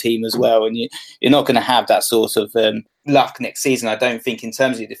in one team as well, and you're not going to have that sort of luck next season, I don't think, in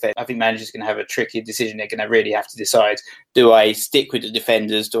terms of defence. I think managers are going to have a tricky decision. They're going to really have to decide, do I stick with the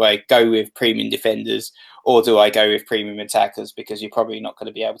defenders? Do I go with premium defenders? Or do I go with premium attackers? Because you're probably not going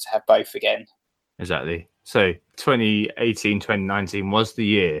to be able to have both again. Exactly. So 2018, 2019 was the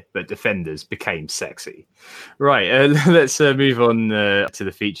year that defenders became sexy. Right, let's move on to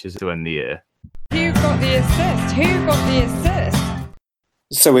the features to end the year. Who got the assist?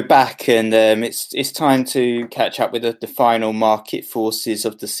 So we're back, and it's time to catch up with the final market forces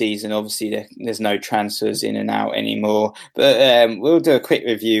of the season. Obviously, there's no transfers in and out anymore, but we'll do a quick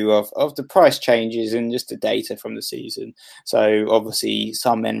review of the price changes and just the data from the season. So obviously,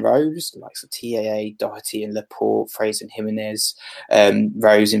 some men rose, the likes of TAA, Doherty and Laporte, Fraser and Jimenez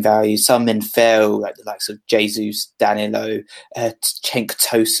rose in value. Some men fell, like the likes of Jesus, Danilo, Cenk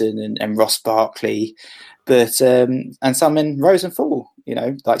Tosun and Ross Barkley. But and some men rose and fall,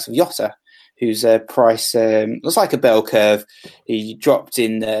 likes of Jota, whose price looks like a bell curve. He dropped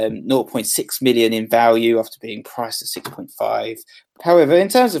in 0.6 million in value after being priced at 6.5. However, in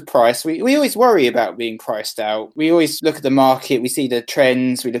terms of price, we always worry about being priced out. We always look at the market, we see the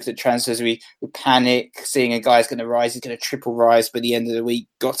trends, we look at transfers, we panic, seeing a guy's going to rise, he's going to triple rise by the end of the week,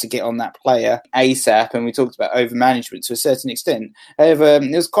 got to get on that player ASAP, and we talked about over-management to a certain extent. However,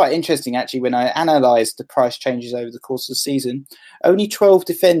 it was quite interesting, actually, when I analysed the price changes over the course of the season. Only 12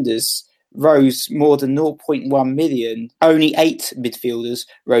 defenders rose more than 0.1 million. Only 8 midfielders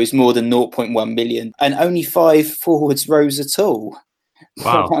rose more than 0.1 million. And only 5 forwards rose at all.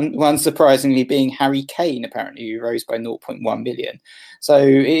 Wow. One surprisingly being Harry Kane, apparently, who rose by 0.1 million. So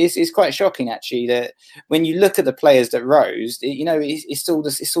it's quite shocking, actually, that when you look at the players that rose, it's all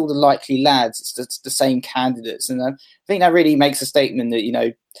the likely lads. It's the same candidates. And I think that really makes a statement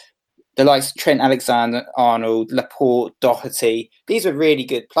that, the likes of Trent Alexander-Arnold, Laporte, Doherty, these are really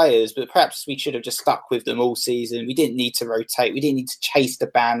good players, but perhaps we should have just stuck with them all season. We didn't need to rotate. We didn't need to chase the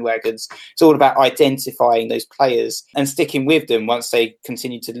bandwagons. It's all about identifying those players and sticking with them once they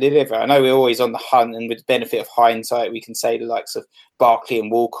continue to deliver. I know we're always on the hunt, and with the benefit of hindsight, we can say the likes of Barkley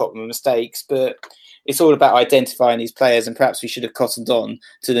and Walcott were mistakes, but it's all about identifying these players, and perhaps we should have cottoned on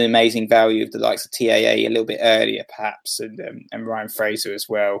to the amazing value of the likes of TAA a little bit earlier, perhaps, and Ryan Fraser as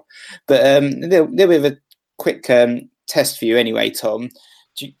well. But a little bit of a quick test for you anyway, Tom.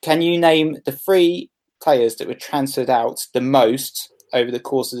 Can you name the 3 players that were transferred out the most over the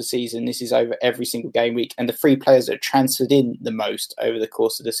course of the season? This is over every single game week. And the 3 players that are transferred in the most over the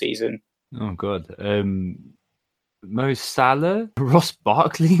course of the season? Oh, God. Mo Salah, Ross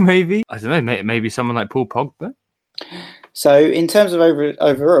Barkley, maybe. I don't know. Maybe someone like Paul Pogba. So in terms of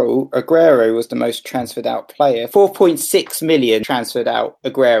overall, Aguero was the most transferred out player. 4.6 million transferred out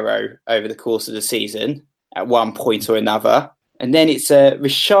Aguero over the course of the season at one point or another. And then it's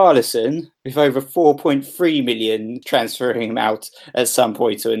Richarlison with over 4.3 million transferring him out at some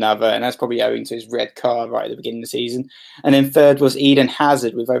point or another. And that's probably owing to his red card right at the beginning of the season. And then third was Eden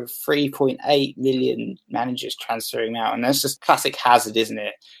Hazard with over 3.8 million managers transferring out. And that's just classic Hazard, isn't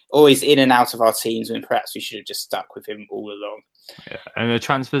it? Always in and out of our teams when perhaps we should have just stuck with him all along. Yeah. And the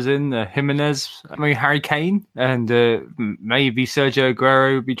transfers in, Jimenez, Harry Kane, and maybe Sergio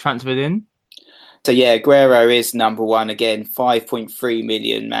Aguero would be transferred in. So, yeah, Aguero is number one again. 5.3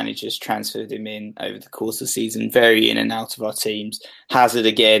 million managers transferred him in over the course of the season, very in and out of our teams. Hazard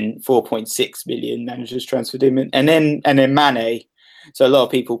again, 4.6 million managers transferred him in. And then Mane. So a lot of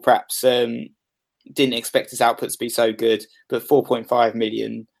people perhaps didn't expect his output to be so good, but 4.5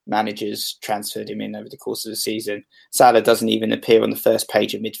 million managers transferred him in over the course of the season. Salah doesn't even appear on the first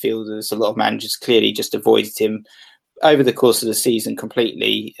page of midfielders. A lot of managers clearly just avoided him over the course of the season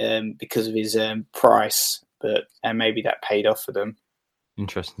completely because of his price, and maybe that paid off for them.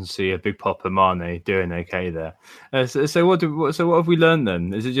 Interesting to see a big Papa Mane doing okay there. So what have we learned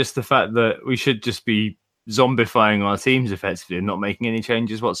then? Is it just the fact that we should just be zombifying our teams effectively and not making any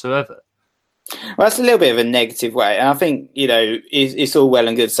changes whatsoever? Well, that's a little bit of a negative way, and I think it's all well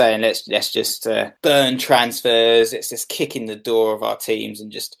and good saying let's just burn transfers, let's just kick in the door of our teams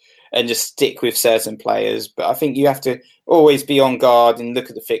and just stick with certain players. But I think you have to always be on guard and look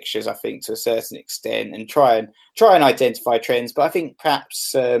at the fixtures, I think, to a certain extent, and try and identify trends. But I think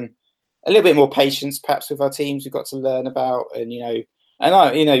perhaps a little bit more patience, perhaps, with our teams we've got to learn about. And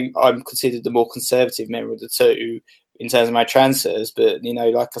I'm considered the more conservative member of the two in terms of my transfers. But,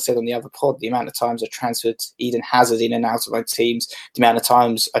 like I said on the other pod, the amount of times I transferred Eden Hazard in and out of my teams, the amount of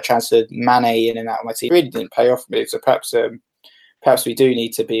times I transferred Mane in and out of my team really didn't pay off for me. So perhaps we do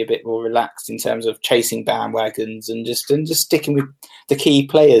need to be a bit more relaxed in terms of chasing bandwagons and just sticking with the key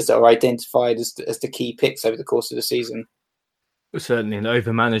players that are identified as the key picks over the course of the season. Certainly, and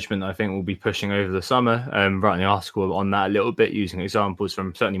over-management, I think, will be pushing over the summer. Writing an article on that a little bit, using examples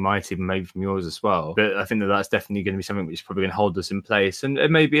from certainly my team and maybe from yours as well. But I think that's definitely going to be something which is probably going to hold us in place. And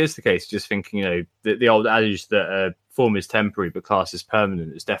it maybe is the case, just thinking, the old adage that form is temporary but class is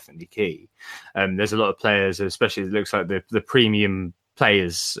permanent is definitely key. There's a lot of players, especially it looks like the premium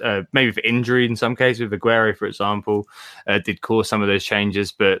players, maybe for injury in some cases, with Aguero, for example, did cause some of those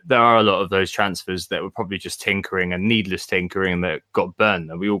changes. But there are a lot of those transfers that were probably just tinkering and needless tinkering that got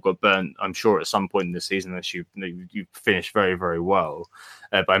burnt. And we all got burnt, I'm sure, at some point in the season, unless you finished very, very well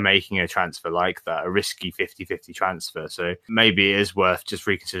by making a transfer like that, a risky 50-50 transfer. So maybe it is worth just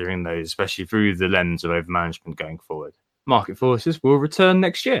reconsidering those, especially through the lens of over-management going forward. Market forces will return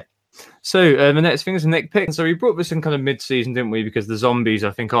next year. So the next thing is a Nick pick. So we brought this in kind of mid-season, didn't we? Because the zombies,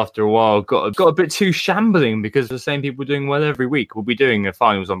 I think, after a while got a bit too shambling because the same people doing well every week. We'll be doing a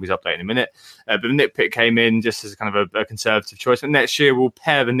final zombies update in a minute. But the Nick pick came in just as kind of a conservative choice. And next year we'll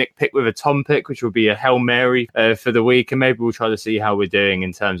pair the Nick pick with a Tom pick, which will be a Hail Mary for the week. And maybe we'll try to see how we're doing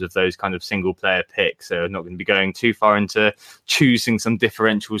in terms of those kind of single player picks. So I'm not going to be going too far into choosing some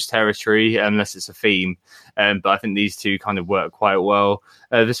differentials territory unless it's a theme. But I think these two kind of work quite well.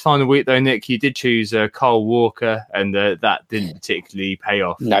 This final week, though, Nick, you did choose Kyle Walker, and that didn't particularly pay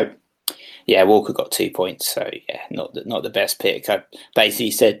off. No. Yeah, Walker got 2 points, so yeah, not the best pick. I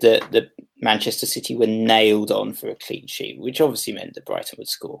basically said that the Manchester City were nailed on for a clean sheet, which obviously meant that Brighton would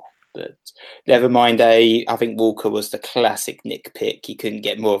score. But never mind. I think Walker was the classic nick pick. You couldn't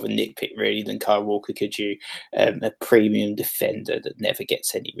get more of a nick pick really than Kyle Walker, could you? A premium defender that never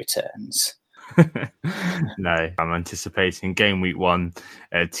gets any returns. No, I'm anticipating game week 1,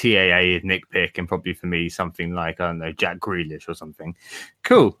 TAA nick pick, and probably for me something like, I don't know, Jack Grealish or something.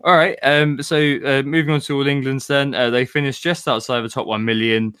 Cool. All right. So moving on to All England's then, they finished just outside the top 1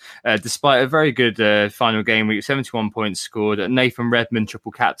 million, despite a very good final game week. 71 points scored. Nathan Redmond,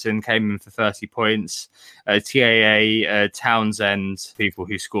 triple captain, came in for 30 points. TAA, Townsend, people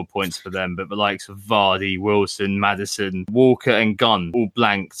who scored points for them, but the likes of Vardy, Wilson, Maddison, Walker, and Gunn all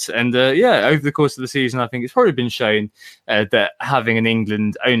blanked. And over the course of the season, I think it's probably been shown that having an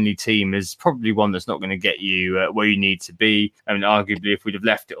England-only team is probably one that's not going to get you where you need to be. I mean, arguably, if we'd have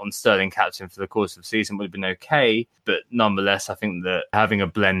left it on Sterling captain for the course of the season, it would have been okay. But nonetheless, I think that having a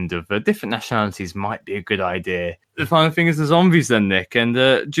blend of different nationalities might be a good idea. The final thing is the Zombies then, Nick. And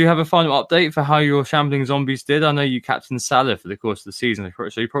do you have a final update for how your shambling Zombies did? I know you captained Salah for the course of the season,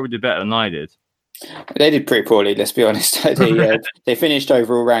 so you probably did better than I did. They did pretty poorly, let's be honest. They finished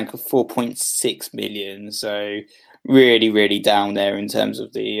overall rank of 4.6 million, so really, really down there in terms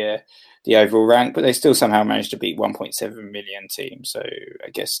of the overall rank, but they still somehow managed to beat 1.7 million team, so I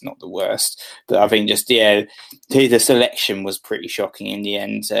guess not the worst. But I think just, the selection was pretty shocking in the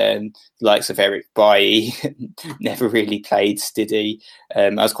end. The likes of Eric Bailly never really played, did he? I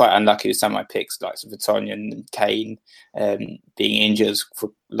was quite unlucky with some of my picks, likes of Vertonghen and Kane being injured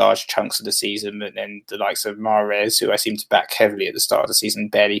for large chunks of the season, but then the likes of Mahrez, who I seem to back heavily at the start of the season,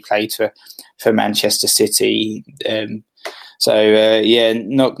 barely played for Manchester City.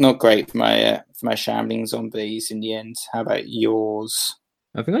 Not great for my shambling Zombies in the end. How about yours?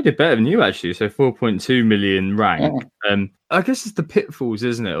 I think I did better than you, actually. So 4.2 million rank. Yeah. I guess it's the pitfalls,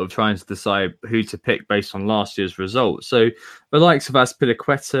 isn't it, of trying to decide who to pick based on last year's results. So the likes of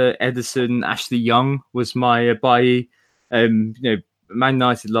Azpilicueta, Ederson, Ashley Young was my buy. Man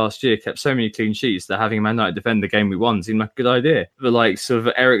United last year kept so many clean sheets that having a Man United defender game week 1 seemed like a good idea. The likes of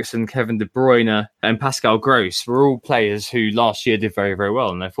Eriksen, Kevin De Bruyne, and Pascal Gross were all players who last year did very, very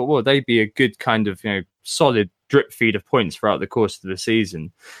well. And I thought, well, they'd be a good kind of, solid drip feed of points throughout the course of the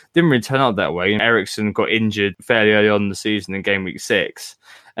season. Didn't really turn out that way. Eriksen got injured fairly early on in the season in game week 6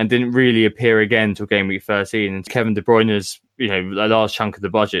 and didn't really appear again until game week 13. And Kevin De Bruyne's, a large chunk of the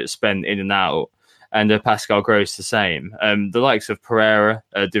budget spent in and out. And Pascal Gross the same. The likes of Pereira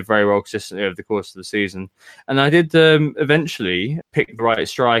did very well consistently over the course of the season. And I did eventually pick the right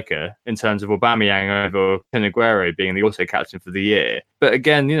striker in terms of Aubameyang over Aguero being the also captain for the year. But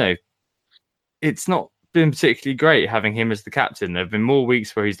again, it's not been particularly great having him as the captain. There have been more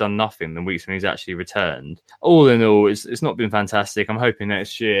weeks where he's done nothing than weeks when he's actually returned. All in all, it's not been fantastic. I'm hoping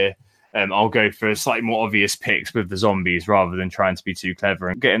next year I'll go for slightly more obvious picks with the Zombies rather than trying to be too clever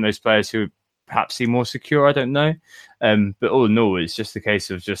and getting those players who perhaps seem more secure, I don't know. But all in all, it's just a case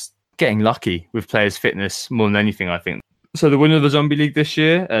of just getting lucky with players' fitness more than anything, I think. So the winner of the Zombie League this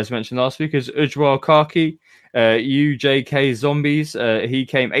year, as mentioned last week, is Ujwal Kaki, UJK Zombies. He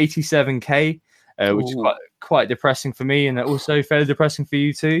came 87k, which is quite depressing for me, and also fairly depressing for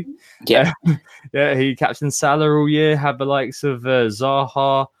you too. Yeah. He captained Salah all year, had the likes of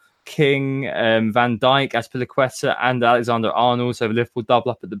Zaha, King, Van Dijk, Azpilicueta, and Alexander Arnold. So the Liverpool double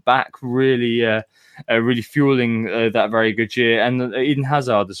up at the back, really fueling that very good year. And Eden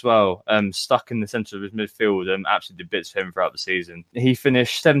Hazard as well, stuck in the centre of his midfield, absolutely did bits for him throughout the season. He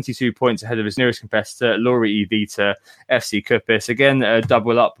finished 72 points ahead of his nearest competitor, Laurie Evita, FC Kupis. Again,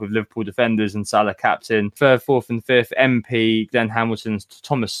 double up with Liverpool defenders and Salah captain. Third, fourth, and fifth, MP, Glenn Hamilton,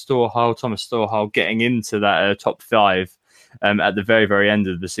 Thomas Storhall getting into that top 5. At the very, very end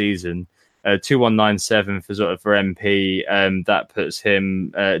of the season. 2197 for MP. That puts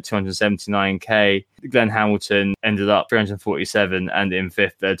him 279k. Glenn Hamilton ended up 347, and in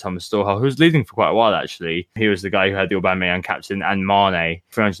fifth, Thomas Storhall, who was leading for quite a while actually. He was the guy who had the Aubameyang captain and Mane,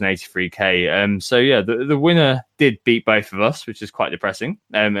 383k. The winner did beat both of us, which is quite depressing.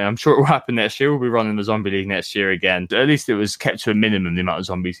 I'm sure it will happen next year. We'll be running the Zombie League next year again. At least it was kept to a minimum, the amount of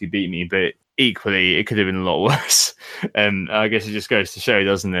zombies who beat me, but equally, it could have been a lot worse. I guess it just goes to show,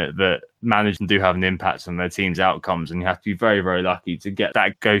 doesn't it, that managers do have an impact on their team's outcomes, and you have to be very, very lucky to get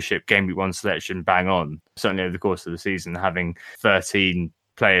that Go Ship Game Week 1 selection bang on. Certainly over the course of the season, having 13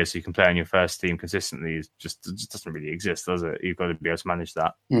 players who can play on your first team consistently is just doesn't really exist, does it? You've got to be able to manage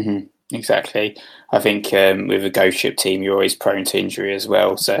that. Mm-hmm. Exactly. I think with a Go Ship team, you're always prone to injury as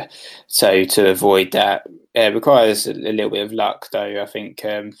well. So to avoid that, requires a little bit of luck, though. I think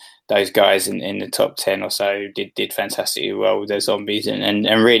those guys in the top 10 or so did fantastically well with their zombies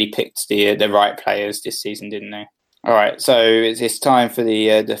and really picked the right players this season, didn't they? All right, so it's time for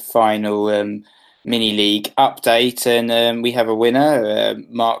the final mini league update, and we have a winner,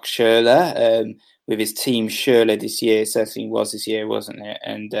 Mark Schürrle, with his team Schürrle this year. Certainly was this year, wasn't it?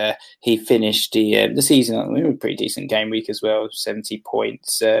 And he finished the season with a pretty decent game week as well. 70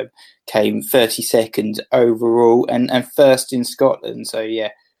 points, came 32nd overall, and first in Scotland. So yeah.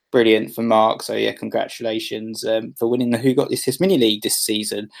 Brilliant for Mark. So yeah, congratulations for winning the Who Got the Assist mini league this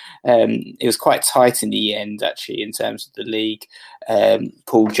season. It was quite tight in the end, actually, in terms of the league.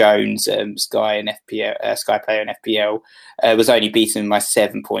 Paul Jones, Sky and FPL, Sky Player and FPL, was only beaten by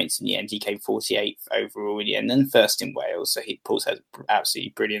 7 points in the end. He came 48th overall in the end, and first in Wales. So Paul's had an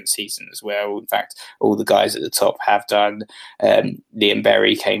absolutely brilliant season as well. In fact, all the guys at the top have done. Liam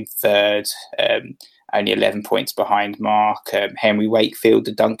Berry came third. Only 11 points behind Mark. Henry Wakefield,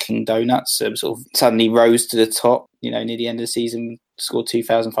 the Dunkin' Donuts, sort of suddenly rose to the top, near the end of the season, scored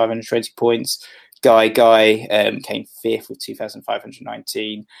 2,520 points. Guy came fifth with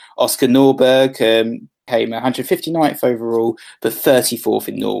 2,519. Oscar Norberg came 159th overall, but 34th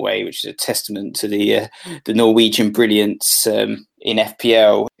in Norway, which is a testament to the Norwegian brilliance in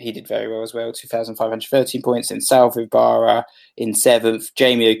FPL. He did very well as well, 2,513 points. And Salvo Barra in 7th,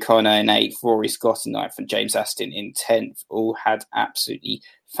 Jamie O'Connor in 8th, Rory Scott in 9th, and James Aston in 10th. All had absolutely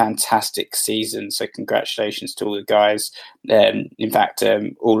fantastic seasons. So congratulations to all the guys. In fact,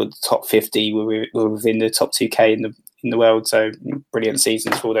 all of the top 50 were within the top 2K in the world. So brilliant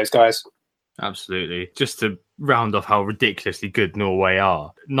seasons for all those guys. Absolutely. Just to round off how ridiculously good Norway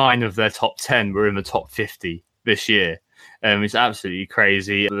are, 9 of their top 10 were in the top 50 this year. It's absolutely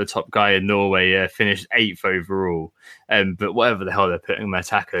crazy. The top guy in Norway finished 8th overall. But whatever the hell they're putting in their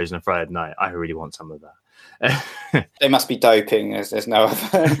tacos on a Friday night, I really want some of that. They must be doping, as there's no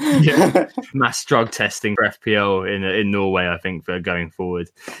other. Mass drug testing for FPL in Norway, I think, for going forward.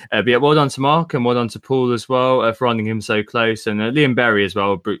 But yeah, well done to Mark and well done to Paul as well for running him so close. And Liam Berry as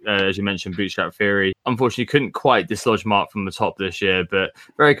well, as you mentioned, Bootstrap Theory. Unfortunately, couldn't quite dislodge Mark from the top this year, but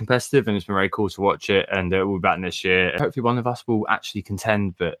very competitive and it's been very cool to watch it. And we'll be back next year. Hopefully one of us will actually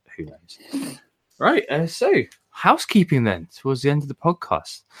contend, but who knows? Right, so housekeeping then towards the end of the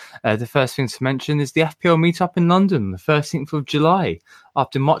podcast. The first thing to mention is the FPL meetup in London, the 13th of July.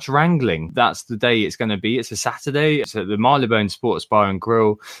 After much wrangling, that's the day it's going to be. It's a Saturday. It's at the Marylebone Sports Bar and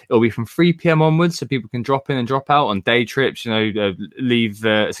Grill. It'll be from 3 p.m. onwards, so people can drop in and drop out on day trips, leave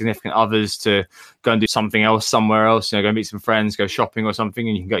significant others to go and do something else somewhere else, go meet some friends, go shopping or something,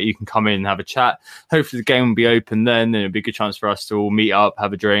 and you can come in and have a chat. Hopefully the game will be open then, and it'll be a good chance for us to all meet up,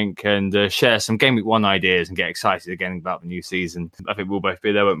 have a drink, and share some Game Week 1 ideas and get excited again about the new season. I think we'll both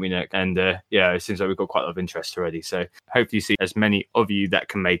be there, won't we, Nick? And it seems like we've got quite a lot of interest already. So hopefully you see as many of you that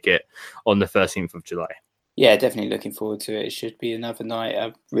can make it on the 13th of July. Yeah, definitely looking forward to it. It should be another night.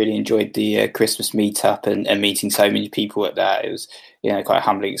 I really enjoyed the Christmas meetup and meeting so many people at that. It was, quite a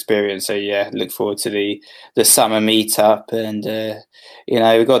humbling experience. So yeah, look forward to the summer meetup, and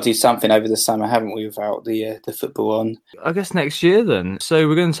we've got to do something over the summer, haven't we, without the football on? I guess next year then. So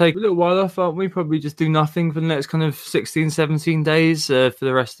we're going to take a little while off, aren't we? Probably just do nothing for the next kind of 16, 17 days for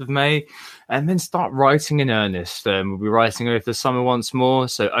the rest of May, and then start writing in earnest. We'll be writing over the summer once more.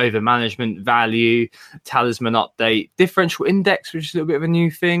 So over management, value, talisman update, differential index, which is a little bit of a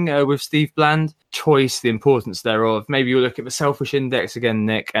new thing with Steve Bland. Choice, the importance thereof. Maybe we'll look at the selfish index again,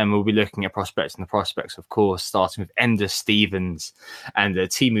 Nick, and we'll be looking at prospects and the prospects, of course, starting with Ender Stevens and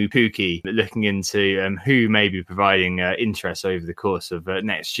Timu Pukki, looking into who may be providing interest over the course of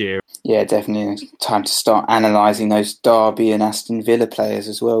next year. Yeah, definitely. Time to start analysing those Derby and Aston Villa players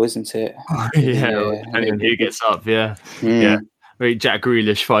as well, isn't it? Depending on who gets up, yeah. Jack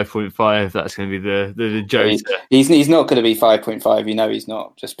Grealish 5.5. That's going to be the joke. He's not going to be 5.5. He's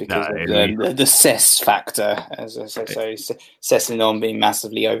not, just because of the cess factor, as I say. Sessegnon being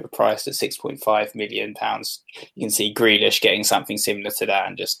massively overpriced at £6.5 million. You can see Grealish getting something similar to that,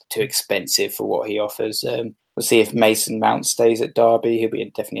 and just too expensive for what he offers. We'll see if Mason Mount stays at Derby. He'll be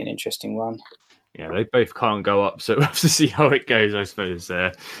definitely an interesting one. Yeah, they both can't go up, so we'll have to see how it goes, I suppose,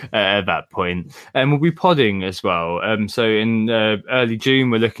 at that point. And we'll be podding as well. So in early June,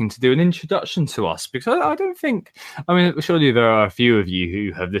 we're looking to do an introduction to us, because I don't think... surely there are a few of you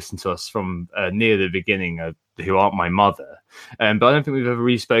who have listened to us from near the beginning who aren't my mother. But I don't think we've ever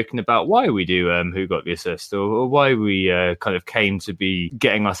really spoken about why we do Who Got the Assist, or why we kind of came to be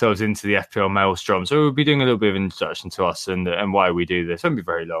getting ourselves into the FPL maelstrom. So we'll be doing a little bit of an introduction to us and why we do this. It won't be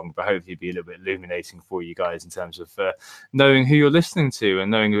very long, but hopefully it'll be a little bit illuminating for you guys in terms of knowing who you're listening to and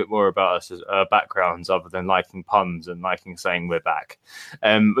knowing a bit more about us as backgrounds, other than liking puns and liking saying we're back.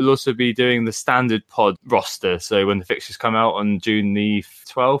 We'll also be doing the standard pod roster. So when the fixtures come out on June the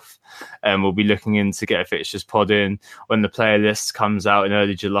 12th, And we'll be looking in to get a fixtures pod in. When the player list comes out in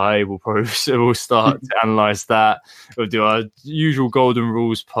early July, we'll start to analyse that. We'll do our usual Golden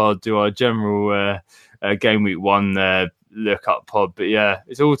Rules pod, do our general game week 1 look up pod. But yeah,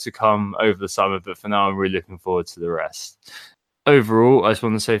 it's all to come over the summer. But for now, I'm really looking forward to the rest. Overall, I just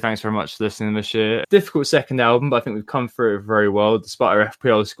want to say thanks very much for listening this year. Difficult second album, but I think we've come through it very well. Despite our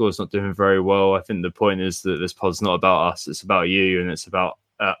FPL scores not doing very well, I think the point is that this pod's not about us, it's about you, and it's about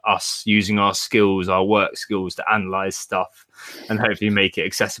us using our skills, our work skills, to analyse stuff and hopefully make it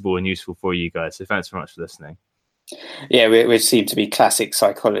accessible and useful for you guys. So thanks very much for listening. Yeah, we seem to be classic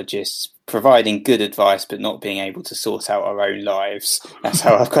psychologists, providing good advice but not being able to sort out our own lives. That's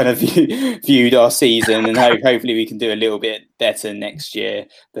how I've kind of viewed our season, and hopefully we can do a little bit better next year.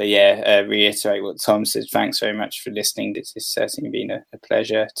 But yeah, reiterate what Tom said. Thanks very much for listening. This has certainly been a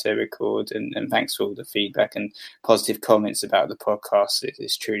pleasure to record, and thanks for all the feedback and positive comments about the podcast.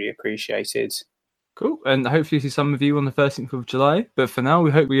 It's truly appreciated. Cool, and hopefully see some of you on the 13th of July. But for now,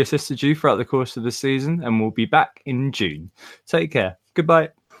 we hope we assisted you throughout the course of the season, and we'll be back in June. Take care. Goodbye.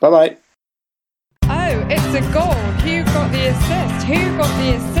 Bye-bye. Oh, it's a goal. Who got the assist? Who got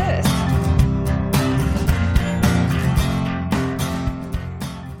the assist?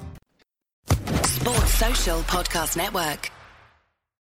 Sports Social Podcast Network.